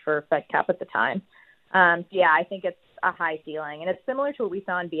stage for Fed Cup at the time. Yeah, I think it's a high ceiling. And it's similar to what we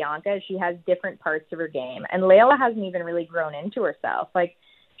saw in Bianca. She has different parts of her game. And Leylah hasn't even really grown into herself. Like,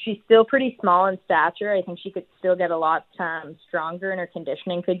 she's still pretty small in stature. I think she could still get a lot stronger, and her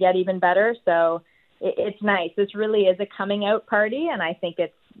conditioning could get even better. So it's nice. This really is a coming out party, and I think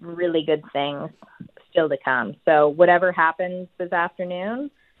it's really good things still to come. So whatever happens this afternoon,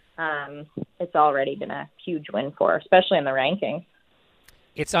 it's already been a huge win for her, especially in the rankings.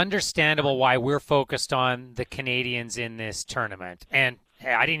 It's understandable why we're focused on the Canadians in this tournament. And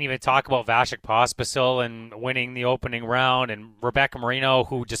hey, I didn't even talk about Vasek Pospisil and winning the opening round, and Rebecca Marino,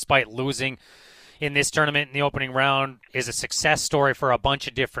 who despite losing in this tournament in the opening round is a success story for a bunch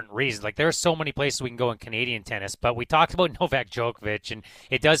of different reasons. Like, there are so many places we can go in Canadian tennis, but we talked about Novak Djokovic, and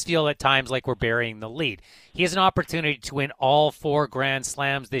it does feel at times like we're burying the lead. He has an opportunity to win all 4 Grand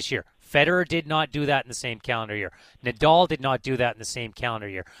Slams this year. Federer did not do that in the same calendar year. Nadal did not do that in the same calendar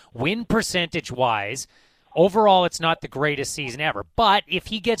year. Win percentage-wise, overall, it's not the greatest season ever. But if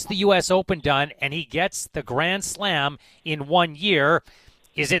he gets the U.S. Open done and he gets the Grand Slam in 1 year,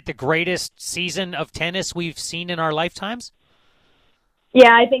 is it the greatest season of tennis we've seen in our lifetimes?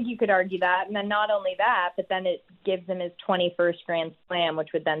 Yeah, I think you could argue that. And then not only that, but then it gives him his 21st Grand Slam, which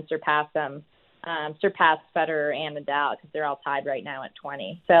would then surpass Federer and Nadal, because they're all tied right now at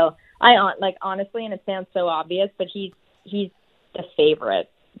 20. So honestly, and it sounds so obvious, but he's the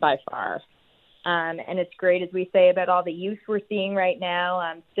favorite by far. And it's great, as we say, about all the youth we're seeing right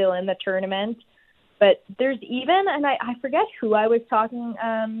now, still in the tournament. But there's even, and I forget who I was talking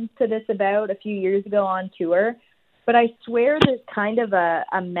to this about a few years ago on tour, but I swear there's kind of a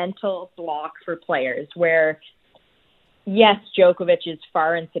mental block for players where, yes, Djokovic is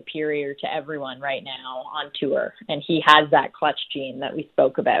far and superior to everyone right now on tour, and he has that clutch gene that we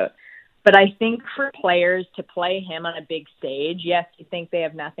spoke about. But I think for players to play him on a big stage, yes, you think they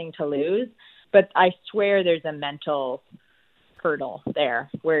have nothing to lose, but I swear there's a mental hurdle there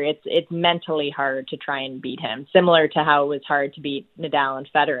where it's mentally hard to try and beat him, similar to how it was hard to beat Nadal and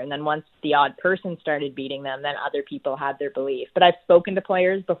Federer. And then once the odd person started beating them, then other people had their belief. But I've spoken to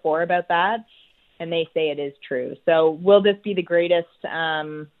players before about that, and they say it is true. So will this be the greatest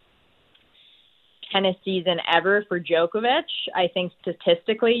tennis season ever for Djokovic? I think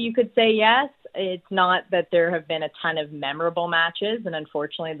statistically you could say yes. It's not that there have been a ton of memorable matches, and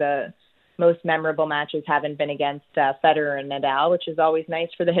unfortunately the most memorable matches haven't been against Federer and Nadal, which is always nice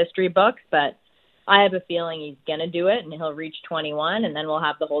for the history books. But I have a feeling he's going to do it, and he'll reach 21, and then we'll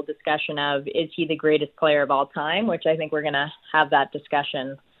have the whole discussion of, is he the greatest player of all time, which I think we're going to have that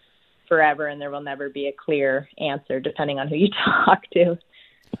discussion forever, and there will never be a clear answer depending on who you talk to.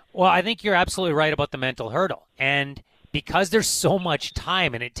 Well, I think you're absolutely right about the mental hurdle. And because there's so much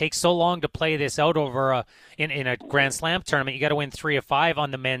time and it takes so long to play this out over in a Grand Slam tournament, you got to win 3 of 5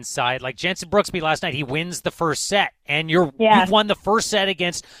 on the men's side. Like Jensen Brooksby last night, he wins the first set, and you've won the first set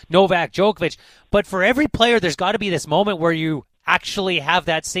against Novak Djokovic. But for every player, there's got to be this moment where you actually have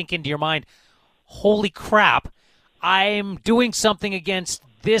that sink into your mind. Holy crap, I'm doing something against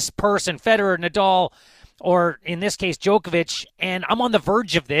this person, Federer, Nadal, or in this case, Djokovic, and I'm on the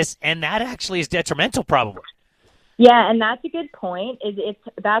verge of this, and that actually is detrimental probably. Yeah, and that's a good point.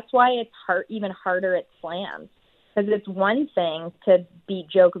 That's why it's even harder at slams, because it's one thing to beat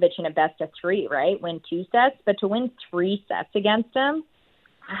Djokovic in a best of 3, right? Win 2 sets, but to win 3 sets against him,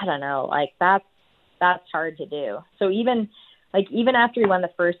 I don't know. Like that's hard to do. So even after he won the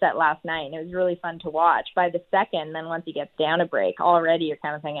first set last night, and it was really fun to watch. By the second, then once he gets down a break, already you're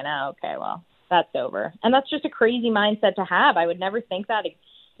kind of thinking, oh, okay, well, that's over. And that's just a crazy mindset to have. I would never think that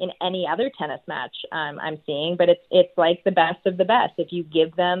in any other tennis match I'm seeing, but it's like the best of the best. If you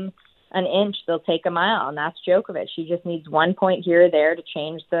give them an inch, they'll take a mile, and that's Djokovic. He just needs 1 point here or there to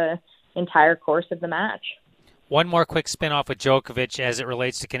change the entire course of the match. One more quick spin-off with Djokovic as it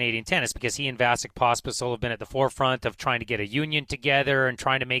relates to Canadian tennis, because he and Vasek Pospisil have been at the forefront of trying to get a union together and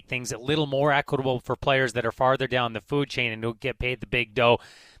trying to make things a little more equitable for players that are farther down the food chain and who get paid the big dough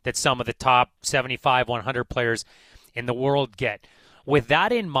that some of the top 75, 100 players in the world get. With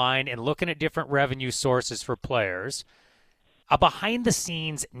that in mind and looking at different revenue sources for players, a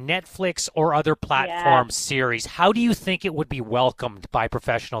behind-the-scenes Netflix or other platform series, how do you think it would be welcomed by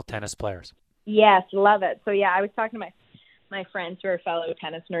professional tennis players? Yes, love it. So, I was talking to my friends who are fellow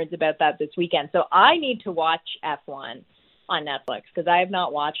tennis nerds about that this weekend. So I need to watch F1 on Netflix because I have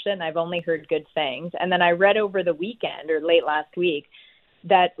not watched it and I've only heard good things. And then I read over the weekend or late last week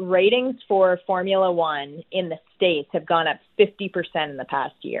that ratings for Formula One in the States have gone up 50% in the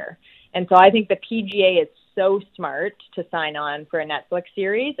past year. And so I think the PGA is so smart to sign on for a Netflix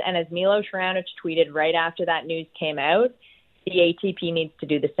series. And as Milos Raonic tweeted right after that news came out, the ATP needs to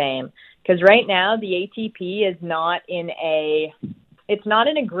do the same. Because right now the ATP is not in a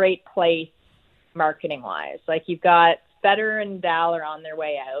great place marketing-wise. Like you've got Federer and Nadal are on their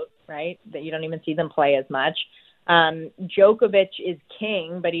way out, right? That you don't even see them play as much. Djokovic is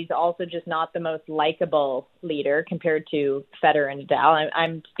king, but he's also just not the most likable leader compared to Federer and Nadal.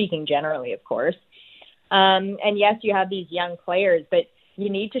 I'm speaking generally, of course. And yes, you have these young players, but you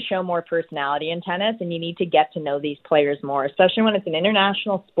need to show more personality in tennis, and you need to get to know these players more, especially when it's an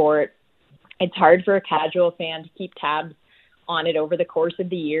international sport. It's hard for a casual fan to keep tabs on it over the course of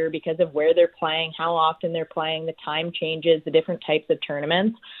the year because of where they're playing, how often they're playing, the time changes, the different types of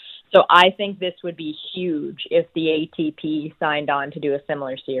tournaments. So I think this would be huge if the ATP signed on to do a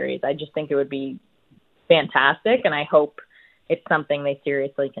similar series. I just think it would be fantastic, and I hope it's something they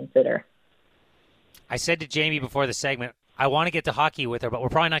seriously consider. I said to Jamie before the segment, I want to get to hockey with her, but we're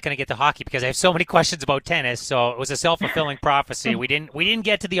probably not going to get to hockey because I have so many questions about tennis. So it was a self-fulfilling prophecy. We didn't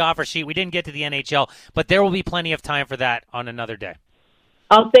get to the offer sheet. We didn't get to the NHL, but there will be plenty of time for that on another day.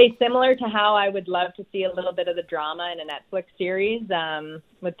 I'll say similar to how I would love to see a little bit of the drama in a Netflix series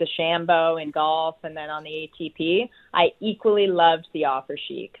with the Shambo in golf and then on the ATP. I equally loved the offer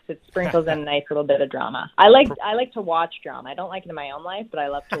sheet because it sprinkles in a nice little bit of drama. I like to watch drama. I don't like it in my own life, but I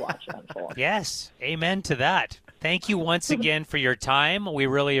love to watch it unfold. Yes, amen to that. Thank you once again for your time. We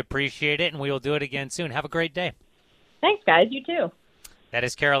really appreciate it, and we will do it again soon. Have a great day. Thanks, guys. You too. That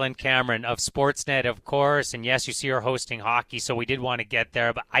is Carolyn Cameron of Sportsnet, of course. And yes, you see her hosting hockey, so we did want to get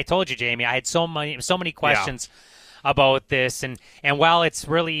there. But I told you, Jamie, I had so many questions about this. And while it's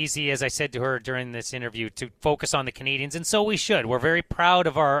really easy, as I said to her during this interview, to focus on the Canadians, and so we should. We're very proud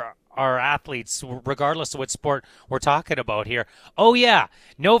of our athletes, regardless of what sport we're talking about here. Oh, yeah,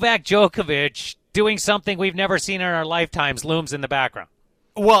 Novak Djokovic doing something we've never seen in our lifetimes looms in the background.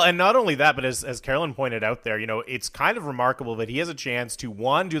 Well, and not only that, but as Carolyn pointed out there, it's kind of remarkable that he has a chance to,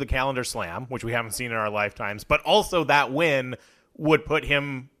 one, do the calendar slam, which we haven't seen in our lifetimes, but also that win would put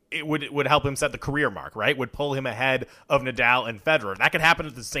him, it would help him set the career mark, right? Would pull him ahead of Nadal and Federer. That could happen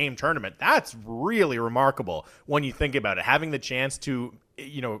at the same tournament. That's really remarkable when you think about it. Having the chance to,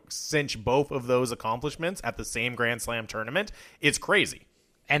 cinch both of those accomplishments at the same Grand Slam tournament, it's crazy.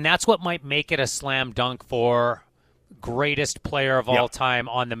 And that's what might make it a slam dunk for greatest player of all time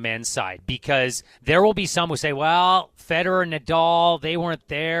on the men's side, because there will be some who say, well, Federer and Nadal, they weren't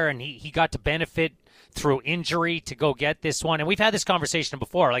there, and he got to benefit through injury to go get this one. And we've had this conversation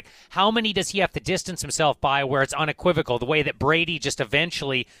before, like how many does he have to distance himself by where it's unequivocal, the way that Brady just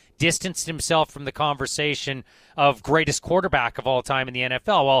eventually distanced himself from the conversation of greatest quarterback of all time in the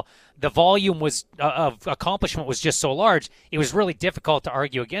NFL. Well, the volume of accomplishment was just so large, it was really difficult to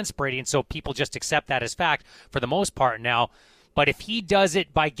argue against Brady, and so people just accept that as fact for the most part now. But if he does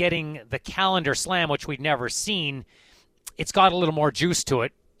it by getting the calendar slam, which we've never seen, it's got a little more juice to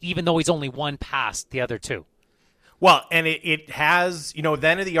it, even though he's only one past the other two. Well, and it has,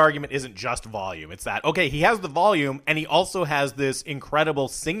 then the argument isn't just volume. It's that, okay, he has the volume, and he also has this incredible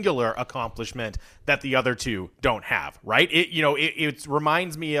singular accomplishment that the other two don't have, right? It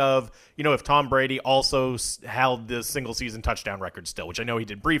reminds me of, if Tom Brady also held the single-season touchdown record still, which I know he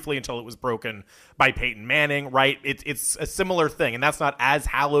did briefly until it was broken by Peyton Manning, right? It's a similar thing, and that's not as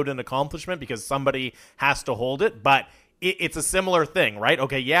hallowed an accomplishment because somebody has to hold it, but it's a similar thing, right?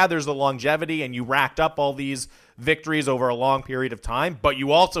 Okay, yeah, there's the longevity, and you racked up all these victories over a long period of time, but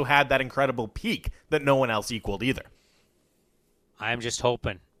you also had that incredible peak that no one else equaled either. I'm just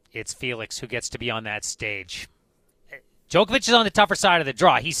hoping it's Felix who gets to be on that stage. Djokovic is on the tougher side of the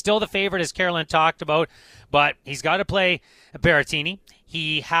draw. He's still the favorite, as Carolyn talked about, but he's got to play Berrettini.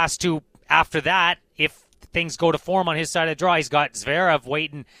 He has to, after that, if things go to form on his side of the draw, he's got Zverev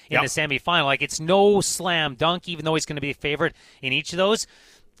waiting in the semifinal. Like, it's no slam dunk, even though he's going to be a favorite in each of those.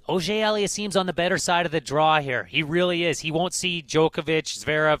 Auger Aliassime's on the better side of the draw here. He really is. He won't see Djokovic,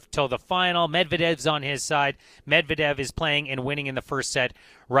 Zverev till the final. Medvedev's on his side. Medvedev is playing and winning in the first set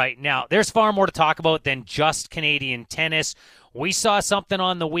right now. There's far more to talk about than just Canadian tennis. We saw something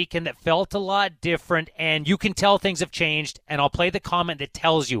on the weekend that felt a lot different, and you can tell things have changed, and I'll play the comment that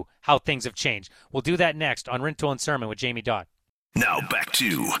tells you how things have changed. We'll do that next on Rintoul and Sermon with Jamie Dodd. Now back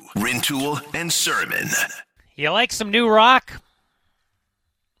to Rintoul and Sermon. You like some new rock?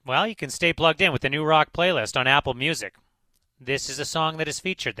 Well, you can stay plugged in with the New Rock playlist on Apple Music. This is a song that is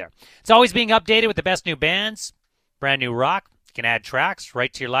featured there. It's always being updated with the best new bands, brand new rock. You can add tracks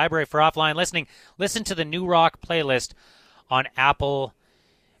right to your library for offline listening. Listen to the New Rock playlist on Apple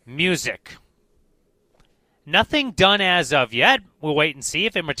Music. Nothing done as of yet. We'll wait and see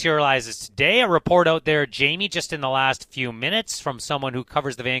if it materializes today. A report out there, Jamie, just in the last few minutes from someone who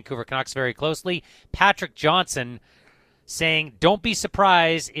covers the Vancouver Canucks very closely, Patrick Johnson, saying, don't be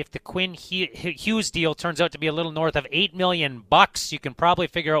surprised if the Quinn Hughes deal turns out to be a little north of $8 million. You can probably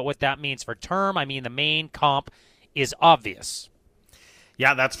figure out what that means for term. I mean, the main comp is obvious.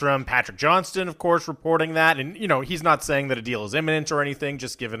 Yeah, that's from Patrick Johnston, of course, reporting that. And, he's not saying that a deal is imminent or anything,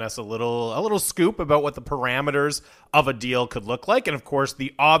 just giving us a little scoop about what the parameters of a deal could look like. And, of course,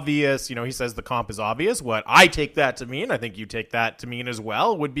 the obvious, he says the comp is obvious. What I take that to mean, I think you take that to mean as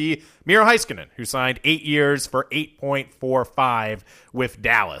well, would be Miro Heiskanen, who signed 8 years for $8.45 with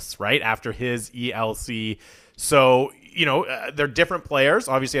Dallas, right, after his ELC. So, they're different players.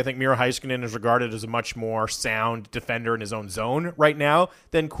 Obviously, I think Miro Heiskanen is regarded as a much more sound defender in his own zone right now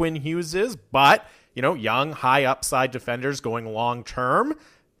than Quinn Hughes is. But, young, high upside defenders going long term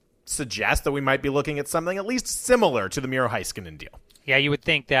suggest that we might be looking at something at least similar to the Miro Heiskanen deal. Yeah, you would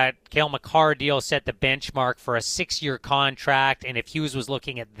think that Cale Makar deal set the benchmark for a 6-year contract, and if Hughes was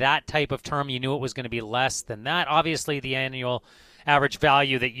looking at that type of term, you knew it was going to be less than that. Obviously, the annual average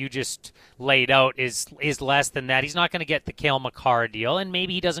value that you just laid out is less than that. He's not going to get the Cale Makar deal, and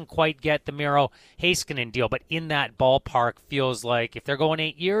maybe he doesn't quite get the Miro Heiskanen deal, but in that ballpark feels like if they're going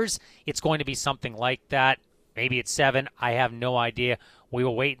 8 years, it's going to be something like that. Maybe it's 7. I have no idea. We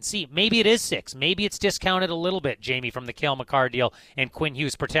will wait and see. Maybe it is 6. Maybe it's discounted a little bit, Jamie, from the Cale Makar deal, and Quinn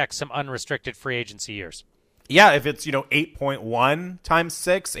Hughes protects some unrestricted free agency years. Yeah, if it's, 8.1 times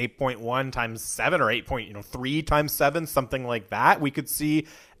 6, 8.1 times 7, or 8.3 times 7, something like that, we could see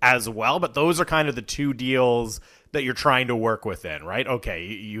as well. But those are kind of the two deals that you're trying to work within, right? Okay,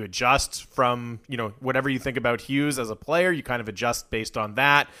 you adjust from, whatever you think about Hughes as a player, you kind of adjust based on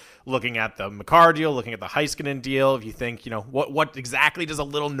that. Looking at the Makar deal, looking at the Heiskanen deal, if you think, what exactly does a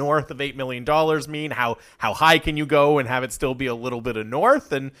little north of $8 million mean? How high can you go and have it still be a little bit of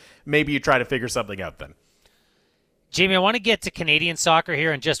north? And maybe you try to figure something out then. Jamie, I want to get to Canadian soccer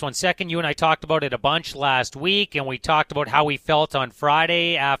here in just 1 second. You and I talked about it a bunch last week, and we talked about how we felt on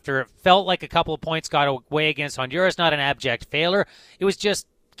Friday after it felt like a couple of points got away against Honduras. Not an abject failure. It was just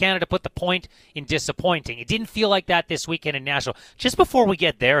Canada put the point in disappointing. It didn't feel like that this weekend in Nashville. Just before we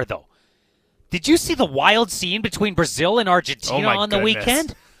get there, though, did you see the wild scene between Brazil and Argentina on the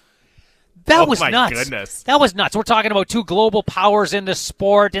weekend? That was nuts. Goodness. That was nuts. We're talking about two global powers in the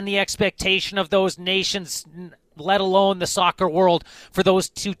sport and the expectation of those nations, let alone the soccer world, for those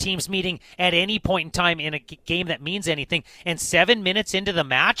two teams meeting at any point in time in a game that means anything. And 7 minutes into the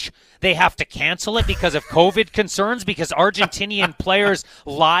match, they have to cancel it because of COVID concerns, because Argentinian players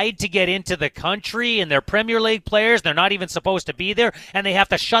lied to get into the country, and they're Premier League players. They're not even supposed to be there, and they have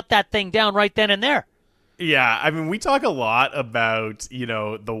to shut that thing down right then and there. Yeah, I mean, we talk a lot about, the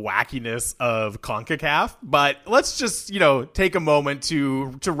wackiness of CONCACAF, but let's just, take a moment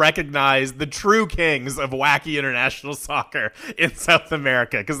to recognize the true kings of wacky international soccer in South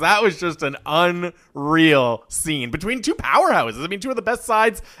America, because that was just an unreal scene between two powerhouses. I mean, two of the best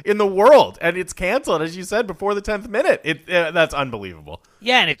sides in the world, and it's canceled, as you said, before the 10th minute. That's unbelievable.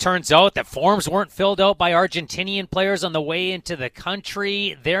 Yeah, and it turns out that forms weren't filled out by Argentinian players on the way into the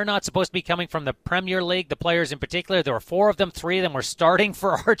country. They're not supposed to be coming from the Premier League, the players in particular. There were 4 of them. 3 of them were starting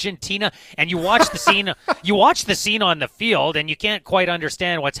for Argentina. And you watch the scene on the field, and you can't quite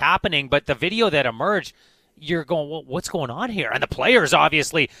understand what's happening. But the video that emerged, you're going, well, what's going on here? And the players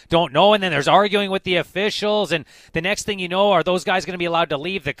obviously don't know, and then there's arguing with the officials, and the next thing you know, are those guys going to be allowed to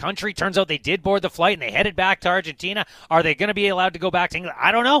leave the country? Turns out they did board the flight, and they headed back to Argentina. Are they going to be allowed to go back to England?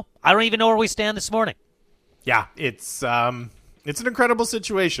 I don't know. I don't even know where we stand this morning. Yeah, it's an incredible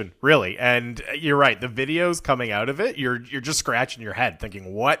situation, really. And you're right, the videos coming out of it, you're just scratching your head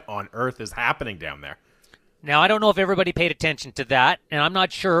thinking, what on earth is happening down there? Now, I don't know if everybody paid attention to that, and I'm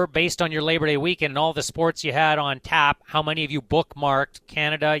not sure, based on your Labor Day weekend and all the sports you had on tap, how many of you bookmarked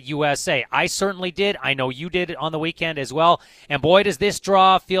Canada, USA. I certainly did. I know you did it on the weekend as well. And boy, does this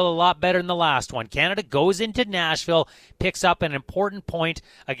draw feel a lot better than the last one. Canada goes into Nashville, picks up an important point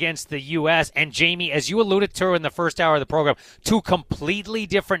against the U.S. And Jamie, as you alluded to in the first hour of the program, 2 completely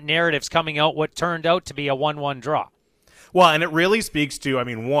different narratives coming out what turned out to be a 1-1 draw. Well, and it really speaks to, I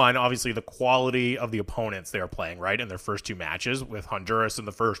mean, one, obviously the quality of the opponents they're playing, right, in their first two matches, with Honduras in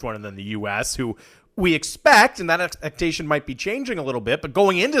the first one and then the U.S., who we expect, and that expectation might be changing a little bit, but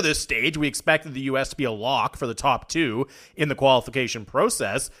going into this stage, we expected the U.S. to be a lock for the top two in the qualification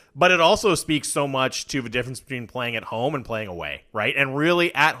process, but it also speaks so much to the difference between playing at home and playing away, right? And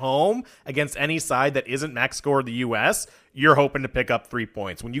really, at home, against any side that isn't Mexico or the U.S., you're hoping to pick up 3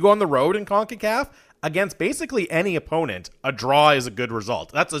 points. When you go on the road in CONCACAF, against basically any opponent, a draw is a good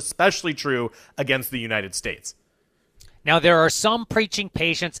result. That's especially true against the United States. Now, there are some preaching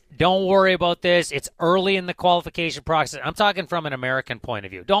patience. Don't worry about this. It's early in the qualification process. I'm talking from an American point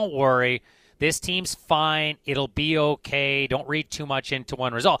of view. Don't worry. This team's fine. It'll be okay. Don't read too much into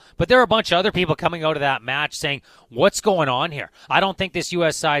one result. But there are a bunch of other people coming out of that match saying, what's going on here? I don't think this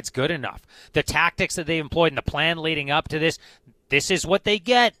U.S. side's good enough. The tactics that they employed and the plan leading up to this is what they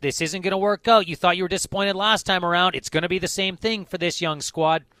get. This isn't going to work out. You thought you were disappointed last time around. It's going to be the same thing for this young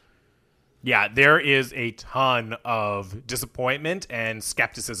squad. Yeah, there is a ton of disappointment and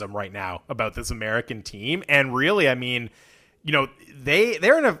skepticism right now about this American team. And really, I mean, you know,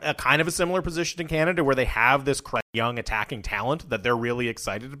 they're in a kind of a similar position to Canada where they have this young attacking talent that they're really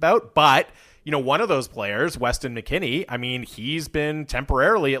excited about. But, you know, one of those players, Weston McKennie, I mean, he's been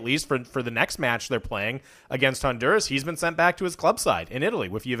temporarily, at least for the next match they're playing against Honduras, he's been sent back to his club side in Italy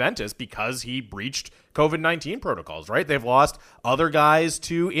with Juventus because he breached COVID-19 protocols, right? They've lost other guys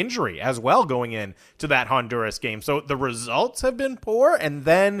to injury as well going in to that Honduras game. So the results have been poor. And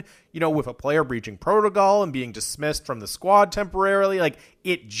then, you know, with a player breaching protocol and being dismissed from the squad temporarily, like,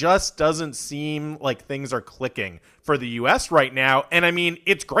 it just doesn't seem like things are clicking for the U.S. right now. And I mean,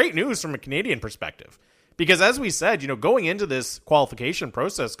 it's great news from a Canadian perspective. Because as we said, you know, going into this qualification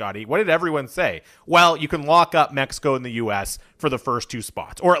process, Scotty, what did everyone say? Well, you can lock up Mexico and the U.S. for the first two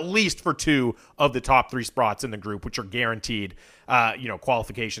spots, or at least for two of the top three spots in the group, which are guaranteed,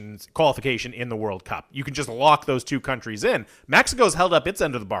 qualification in the World Cup. You can just lock those two countries in. Mexico's held up its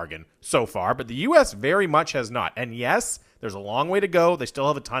end of the bargain so far, but the U.S. very much has not. And yes, there's a long way to go. They still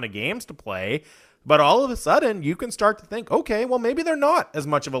have a ton of games to play. But all of a sudden, you can start to think, okay, well, maybe they're not as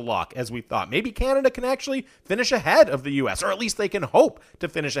much of a lock as we thought. Maybe Canada can actually finish ahead of the U.S., or at least they can hope to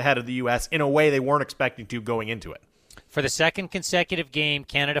finish ahead of the U.S. in a way they weren't expecting to going into it. For the second consecutive game,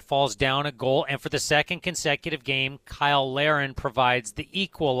 Canada falls down a goal, and for the second consecutive game, Kyle Larin provides the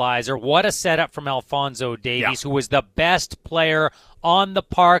equalizer. What a setup from Alphonso Davies, who was the best player on the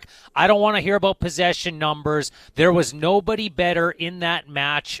park. I don't want to hear about possession numbers. There was nobody better in that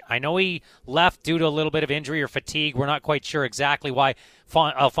match. I know he left due to a little bit of injury or fatigue. We're not quite sure exactly why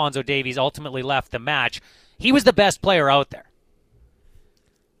Alphonso Davies ultimately left the match. He was the best player out there.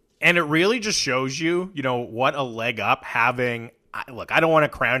 And it really just shows you, you know, what a leg up having. Look, I don't want to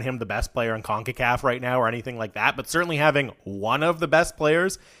crown him the best player in CONCACAF right now or anything like that, but certainly having one of the best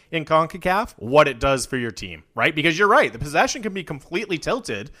players in CONCACAF, what it does for your team, right? Because you're right, the possession can be completely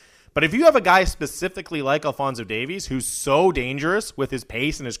tilted, but if you have a guy specifically like Alphonso Davies, who's so dangerous with his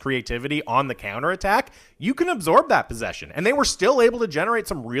pace and his creativity on the counterattack, you can absorb that possession. And they were still able to generate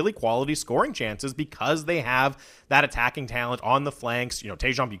some really quality scoring chances because they have that attacking talent on the flanks. You know,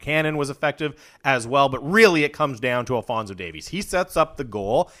 Tajon Buchanan was effective as well, but really it comes down to Alphonso Davies. He sets up the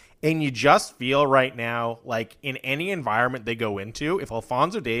goal, and you just feel right now like in any environment they go into, if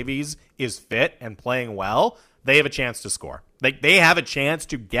Alphonso Davies is fit and playing well, they have a chance to score. They have a chance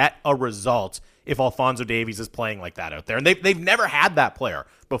to get a result if Alphonso Davies is playing like that out there. And they've never had that player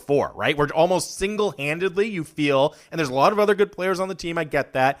before, right? Where almost single-handedly you feel, and there's a lot of other good players on the team, I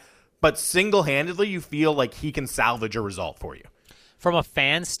get that, but single-handedly you feel like he can salvage a result for you. From a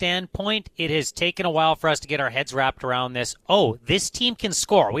fan standpoint, it has taken a while for us to get our heads wrapped around this. Oh, this team can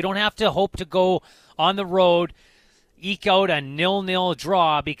score. We don't have to hope to go on the road, eke out a 0-0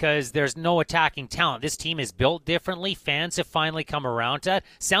 draw because there's no attacking talent. This team is built differently. Fans have finally come around to that.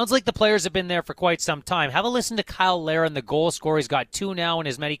 Sounds like the players have been there for quite some time. Have a listen to Kyle Larin, the goal scorer. He's got 2 now in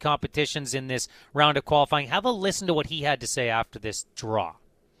as many competitions in this round of qualifying. Have a listen to what he had to say after this draw.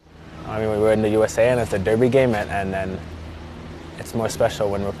 I mean, we were in the USA, and it's a derby game, and then it's more special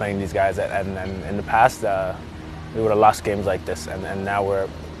when we're playing these guys. And in the past, we would have lost games like this, and now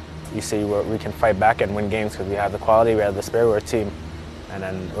you see we can fight back and win games because we have the quality, we have the spirit, we're a team, and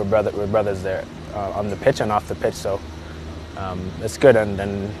then we're brothers there on the pitch and off the pitch. So it's good, and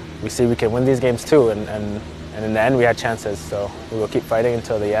then we see we can win these games too. And in the end, we had chances, so we will keep fighting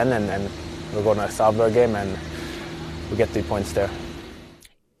until the end, and we're going to El Salvador game, and we get 3 points there.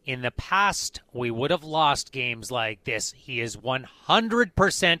 In the past, we would have lost games like this. He is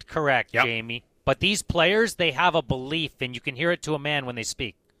 100% correct, Jamie. But these players, they have a belief, and you can hear it to a man when they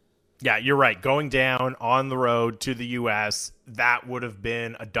speak. Yeah, you're right. Going down on the road to the U.S., that would have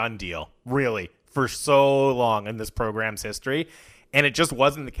been a done deal, really, for so long in this program's history. And it just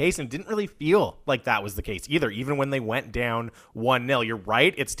wasn't the case, and didn't really feel like that was the case either, even when they went down 1-0. You're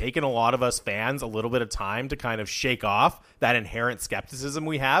right. It's taken a lot of us fans a little bit of time to kind of shake off that inherent skepticism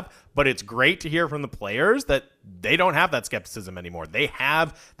we have, but it's great to hear from the players that they don't have that skepticism anymore. They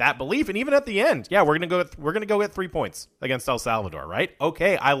have that belief, and even at the end, yeah, we're gonna go get 3 points against El Salvador, right?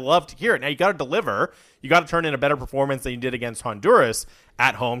 Okay, I love to hear it. Now you got to deliver. You got to turn in a better performance than you did against Honduras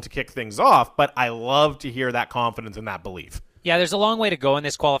at home to kick things off, but I love to hear that confidence and that belief. Yeah, there's a long way to go in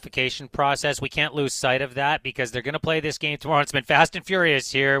this qualification process. We can't lose sight of that because they're going to play this game tomorrow. It's been fast and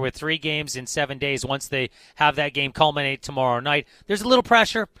furious here with 3 games in 7 days once they have that game culminate tomorrow night. There's a little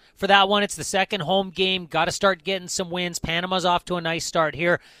pressure for that one. It's the second home game. Got to start getting some wins. Panama's off to a nice start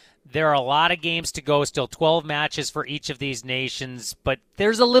here. There are a lot of games to go, still 12 matches for each of these nations, but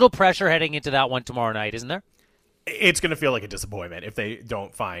there's a little pressure heading into that one tomorrow night, isn't there? It's going to feel like a disappointment if they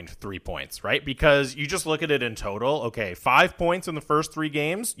don't find 3 points, right? Because you just look at it in total. Okay, 5 points in the first 3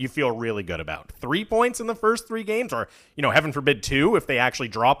 games, you feel really good about. 3 points in the first 3 games, or, heaven forbid 2, if they actually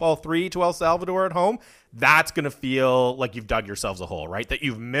drop all 3 to El Salvador at home, that's going to feel like you've dug yourselves a hole, right? That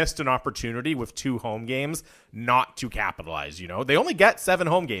you've missed an opportunity with 2 home games not to capitalize, They only get 7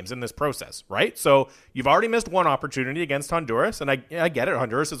 home games in this process, right? So you've already missed 1 opportunity against Honduras, and I get it.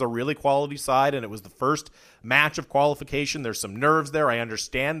 Honduras is a really quality side, and it was the first match of qualification. There's some nerves there. I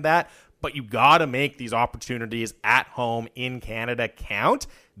understand that. But you got to make these opportunities at home in Canada count.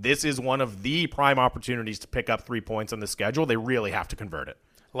 This is one of the prime opportunities to pick up 3 points on the schedule. They really have to convert it.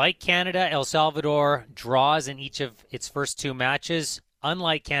 Like Canada, El Salvador draws in each of its first 2 matches.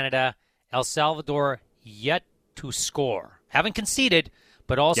 Unlike Canada, El Salvador yet to score. Haven't conceded,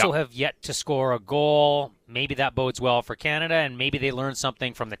 but also have yet to score a goal. Maybe that bodes well for Canada, and maybe they learned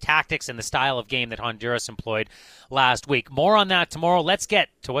something from the tactics and the style of game that Honduras employed last week. More on that tomorrow. Let's get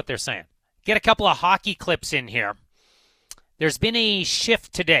to what they're saying. Get a couple of hockey clips in here. There's been a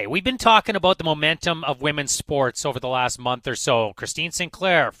shift today. We've been talking about the momentum of women's sports over the last month or so. Christine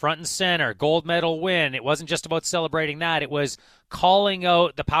Sinclair, front and center, gold medal win. It wasn't just about celebrating that. It was calling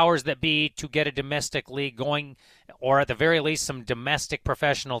out the powers that be to get a domestic league going, or at the very least some domestic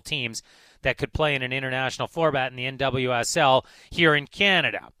professional teams that could play in an international format in the NWSL here in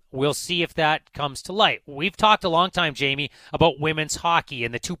Canada. We'll see if that comes to light. We've talked a long time, Jamie, about women's hockey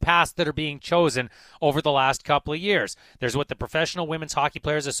and the 2 paths that are being chosen over the last couple of years. There's what the Professional Women's Hockey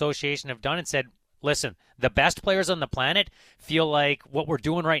Players Association have done and said, listen, the best players on the planet feel like what we're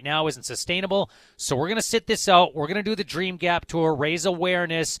doing right now isn't sustainable, so we're going to sit this out. We're going to do the Dream Gap Tour, raise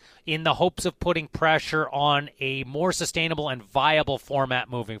awareness in the hopes of putting pressure on a more sustainable and viable format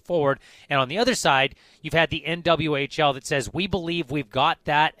moving forward. And on the other side, you've had the NWHL that says, we believe we've got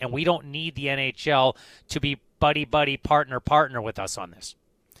that, and we don't need the NHL to be buddy-buddy, partner with us on this.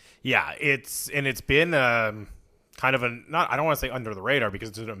 Yeah, it's been kind of I don't want to say under the radar because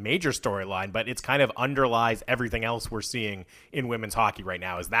it's a major storyline, but it's kind of underlies everything else we're seeing in women's hockey right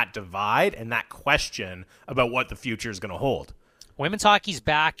now, is that divide and that question about what the future is going to hold. Women's hockey's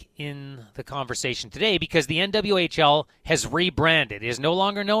back in the conversation today because the NWHL has rebranded. It is no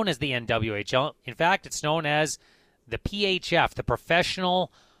longer known as the NWHL. In fact, it's known as the PHF, the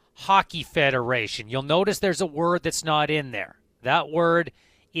Professional Hockey Federation. You'll notice there's a word that's not in there. That word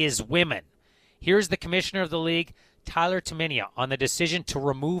is women. Here's the commissioner of the league, Tyler Tumminia, on the decision to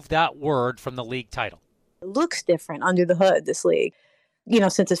remove that word from the league title. It looks different under the hood, this league,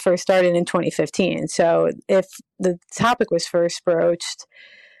 since it first started in 2015. So if the topic was first broached,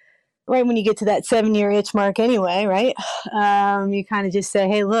 right when you get to that 7-year itch mark anyway, right, you kind of just say,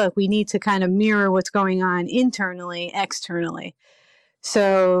 hey, look, we need to kind of mirror what's going on internally, externally.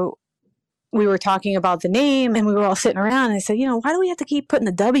 So we were talking about the name, and we were all sitting around, and I said, why do we have to keep putting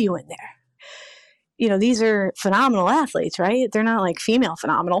the W in there? These are phenomenal athletes, right? They're not like female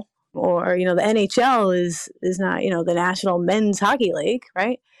phenomenal, or, the NHL is not, the National Men's Hockey League,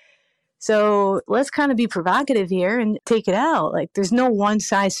 right? So let's kind of be provocative here and take it out. Like, there's no one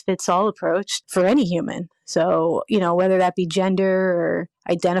size fits all approach for any human. So, whether that be gender or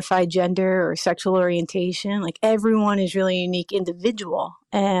identified gender or sexual orientation, like, everyone is really a unique individual.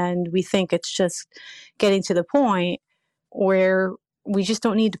 And we think it's just getting to the point where we just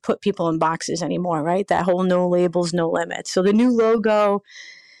don't need to put people in boxes anymore, right? That whole no labels, no limits. So the new logo,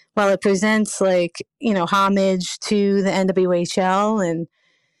 while it presents homage to the NWHL, and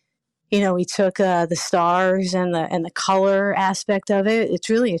we took the stars and the color aspect of it,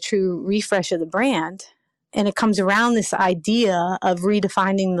 it's really a true refresh of the brand. And it comes around this idea of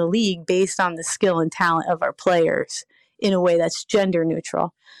redefining the league based on the skill and talent of our players in a way that's gender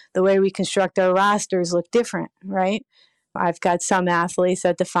neutral. The way we construct our rosters look different, right? I've got some athletes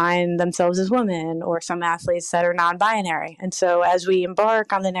that define themselves as women or some athletes that are non-binary. And so as we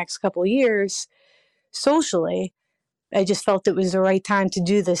embark on the next couple of years socially, I just felt it was the right time to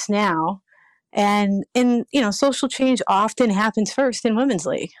do this now. And social change often happens first in women's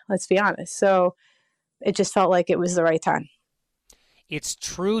league, let's be honest. So it just felt like it was the right time. It's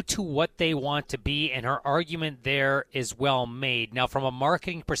true to what they want to be, and her argument there is well made. Now, from a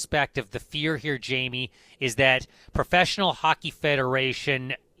marketing perspective, the fear here, Jamie, is that Professional Hockey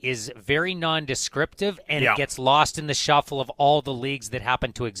Federation is very nondescriptive, and it gets lost in the shuffle of all the leagues that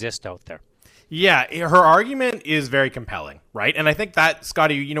happen to exist out there. Yeah, her argument is very compelling, right? And I think that,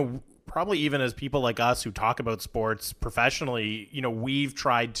 Scotty, probably even as people like us who talk about sports professionally, we've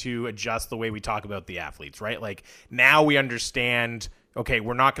tried to adjust the way we talk about the athletes, right? Like now we understand, okay,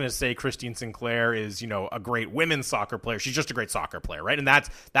 we're not going to say Christine Sinclair is, a great women's soccer player. She's just a great soccer player, right? And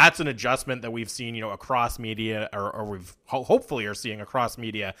that's an adjustment that we've seen, across media or we've hopefully are seeing across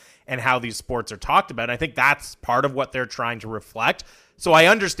media and how these sports are talked about. And I think that's part of what they're trying to reflect. So I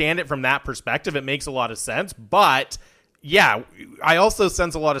understand it from that perspective. It makes a lot of sense, but yeah, I also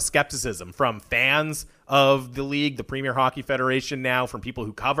sense a lot of skepticism from fans of the league, the Premier Hockey Federation now, from people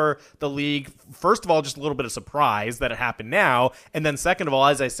who cover the league. First of all, just a little bit of surprise that it happened now. And then second of all,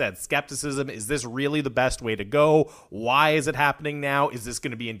 as I said, skepticism. Is this really the best way to go? Why is it happening now? Is this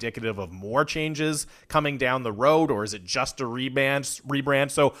going to be indicative of more changes coming down the road, or is it just a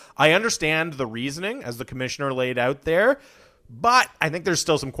rebrand? So I understand the reasoning as the commissioner laid out there, but I think there's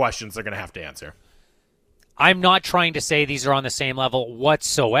still some questions they're going to have to answer. I'm not trying to say these are on the same level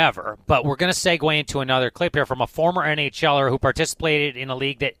whatsoever, but we're going to segue into another clip here from a former NHLer who participated in a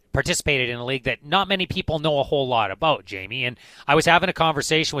league that not many people know a whole lot about, Jamie. And I was having a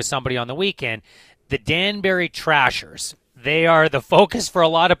conversation with somebody on the weekend. The Danbury Trashers, they are the focus for a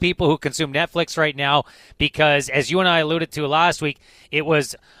lot of people who consume Netflix right now because, as you and I alluded to last week, it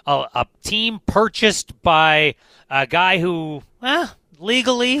was a team purchased by a guy who,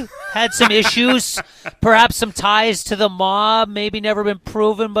 legally had some issues, perhaps some ties to the mob, maybe never been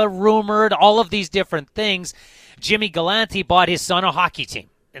proven, but rumored, all of these different things. Jimmy Galante bought his son a hockey team.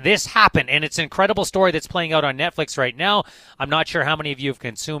 This happened, and it's an incredible story that's playing out on Netflix right now. I'm not sure how many of you have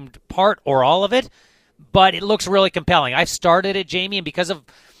consumed part or all of it, but it looks really compelling. I've started it, Jamie, and because of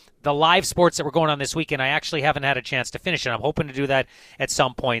the live sports that were going on this weekend, I actually haven't had a chance to finish it. I'm hoping to do that at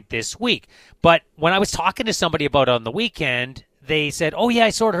some point this week. But when I was talking to somebody about it on the weekend, they said, oh, yeah, I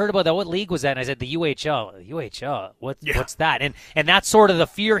sort of heard about that. What league was that? And I said, the UHL. UHL? What's that? And that's sort of the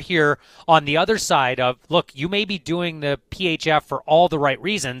fear here on the other side of, look, you may be doing the PHF for all the right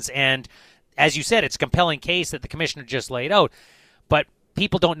reasons. And as you said, it's a compelling case that the commissioner just laid out. But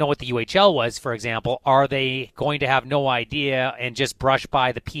people don't know what the UHL was, for example. Are they going to have no idea and just brush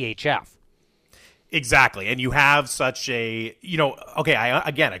by the PHF? Exactly. And you have such a,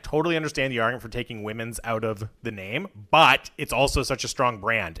 I totally understand the argument for taking women's out of the name, but it's also such a strong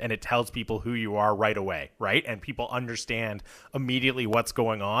brand and it tells people who you are right away, right? And people understand immediately what's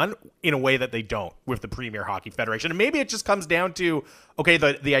going on in a way that they don't with the Premier Hockey Federation. And maybe it just comes down to, okay,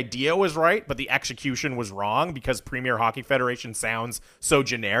 the idea was right, but the execution was wrong because Premier Hockey Federation sounds so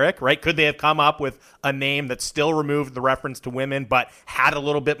generic, right? Could they have come up with a name that still removed the reference to women, but had a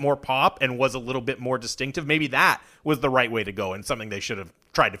little bit more pop and was a little bit more distinctive? Maybe that was the right way to go and something they should have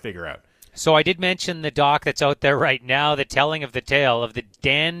tried to figure out. So I did mention the doc that's out there right now, the telling of the tale of the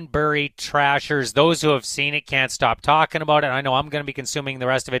Danbury Trashers. Those who have seen it can't stop talking about it. I know I'm going to be consuming the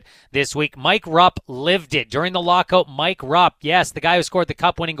rest of it this week. Mike Rupp lived it. During the lockout, Mike Rupp, yes, the guy who scored the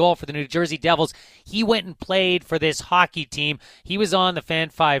cup-winning goal for the New Jersey Devils, he went and played for this hockey team. He was on the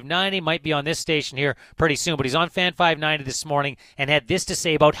Fan 590, might be on this station here pretty soon, but he's on Fan 590 this morning and had this to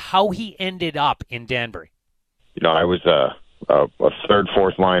say about how he ended up in Danbury. I was a third,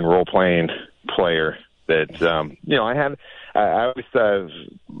 fourth line role playing player that, I always,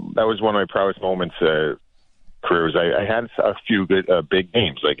 that was one of my proudest moments, careers. I had a few good, big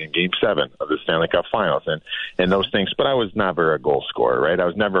games, like in Game 7 of the Stanley Cup Finals and those things, but I was never a goal scorer, right? I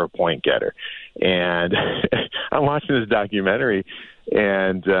was never a point getter. And I'm watching this documentary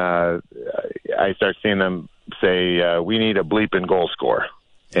and, I start seeing them say, we need a bleeping goal scorer.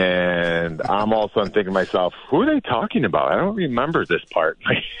 And I'm all of a sudden thinking to myself, who are they talking about? I don't remember this part.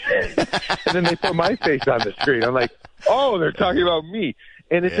 And then they put my face on the screen. I'm like, oh, they're talking about me.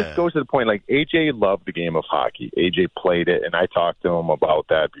 And it just goes to the point, like, AJ loved the game of hockey. AJ played it, and I talked to him about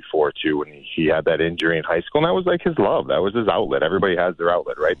that before, too, when he had that injury in high school. And that was like his love. That was his outlet. Everybody has their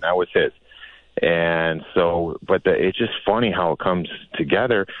outlet, right? And that was his. And so, it's just funny how it comes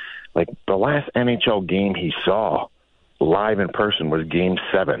together. Like, the last NHL game he saw, live in person was Game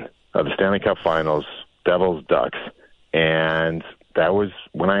 7 of the Stanley Cup Finals, Devils Ducks, and that was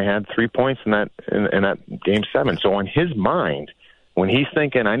when I had 3 points in that Game 7. So in his mind, when he's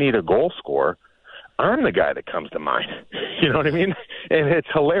thinking I need a goal scorer, I'm the guy that comes to mind. You know what I mean? And it's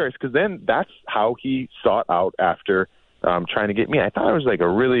hilarious because then that's how he sought out after trying to get me. I thought it was like a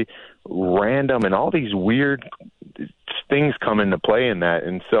really random and all these weird things come into play in that.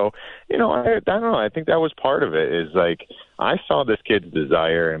 And so, I don't know. I think that was part of it is like I saw this kid's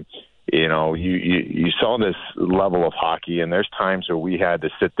desire and, you saw this level of hockey, and there's times where we had to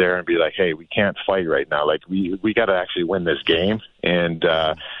sit there and be like, hey, we can't fight right now. Like, we got to actually win this game. And,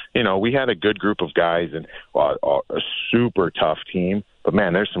 we had a good group of guys and a super tough team. But,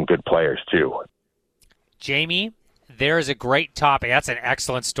 man, there's some good players, too. Jamie, there's a great topic. That's an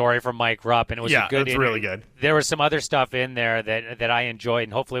excellent story from Mike Rupp, and it was a good. It's really good. There was some other stuff in there that I enjoyed,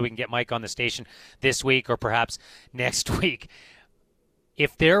 and hopefully we can get Mike on the station this week or perhaps next week.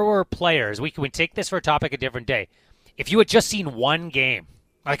 If there were players, we can take this for a topic a different day. If you had just seen one game,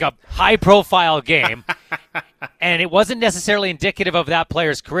 like a high-profile game, and it wasn't necessarily indicative of that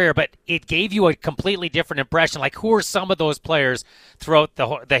player's career, but it gave you a completely different impression, like who are some of those players throughout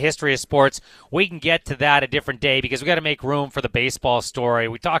the history of sports, we can get to that a different day because we got to make room for the baseball story.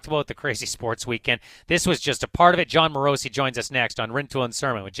 We talked about the crazy sports weekend. This was just a part of it. John Morosi joins us next on Rintoul and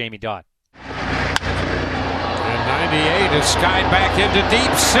Sermon with Jamie Dodd. 98 is skied back into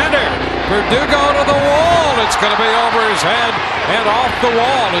deep center. Verdugo to the wall. It's going to be over his head and off the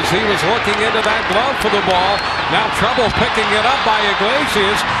wall as he was looking into that glove for the ball. Now trouble picking it up by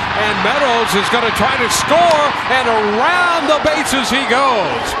Iglesias, and Meadows is going to try to score, and around the bases he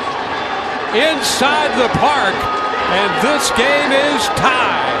goes. Inside the park, and this game is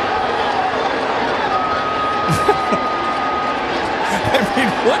tied. I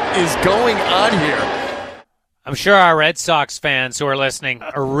mean, what is going on here? I'm sure our Red Sox fans who are listening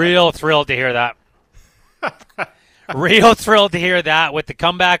are real thrilled to hear that. Real thrilled to hear that with the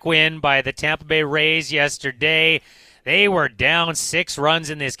comeback win by the Tampa Bay Rays yesterday. They were down 6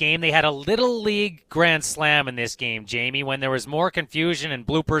 runs in this game. They had a little league grand slam in this game, Jamie, when there was more confusion and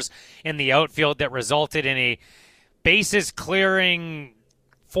bloopers in the outfield that resulted in a bases-clearing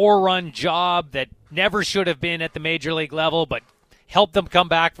 4-run job that never should have been at the major league level, but helped them come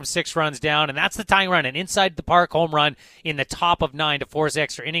back from 6 runs down, and that's the tying run, an inside-the-park home run in the top of 9 to force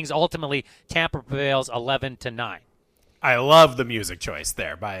extra innings. Ultimately, Tampa prevails 11-9. I love the music choice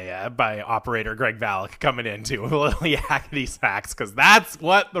there by operator Greg Valek coming in to a little yakety sax because that's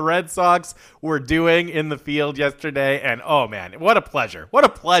what the Red Sox were doing in the field yesterday, and oh man, what a pleasure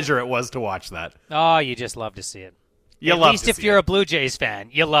it was to watch that. Oh, you just love to see it. At least if you're a Blue Jays fan,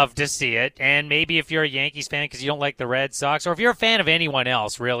 you love to see it. And maybe if you're a Yankees fan because you don't like the Red Sox, or if you're a fan of anyone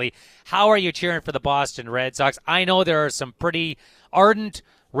else, really, how are you cheering for the Boston Red Sox? I know there are some pretty ardent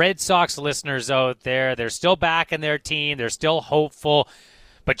Red Sox listeners out there. They're still backing their team. They're still hopeful.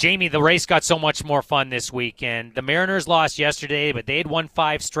 But, Jamie, the race got so much more fun this weekend. The Mariners lost yesterday, but they had won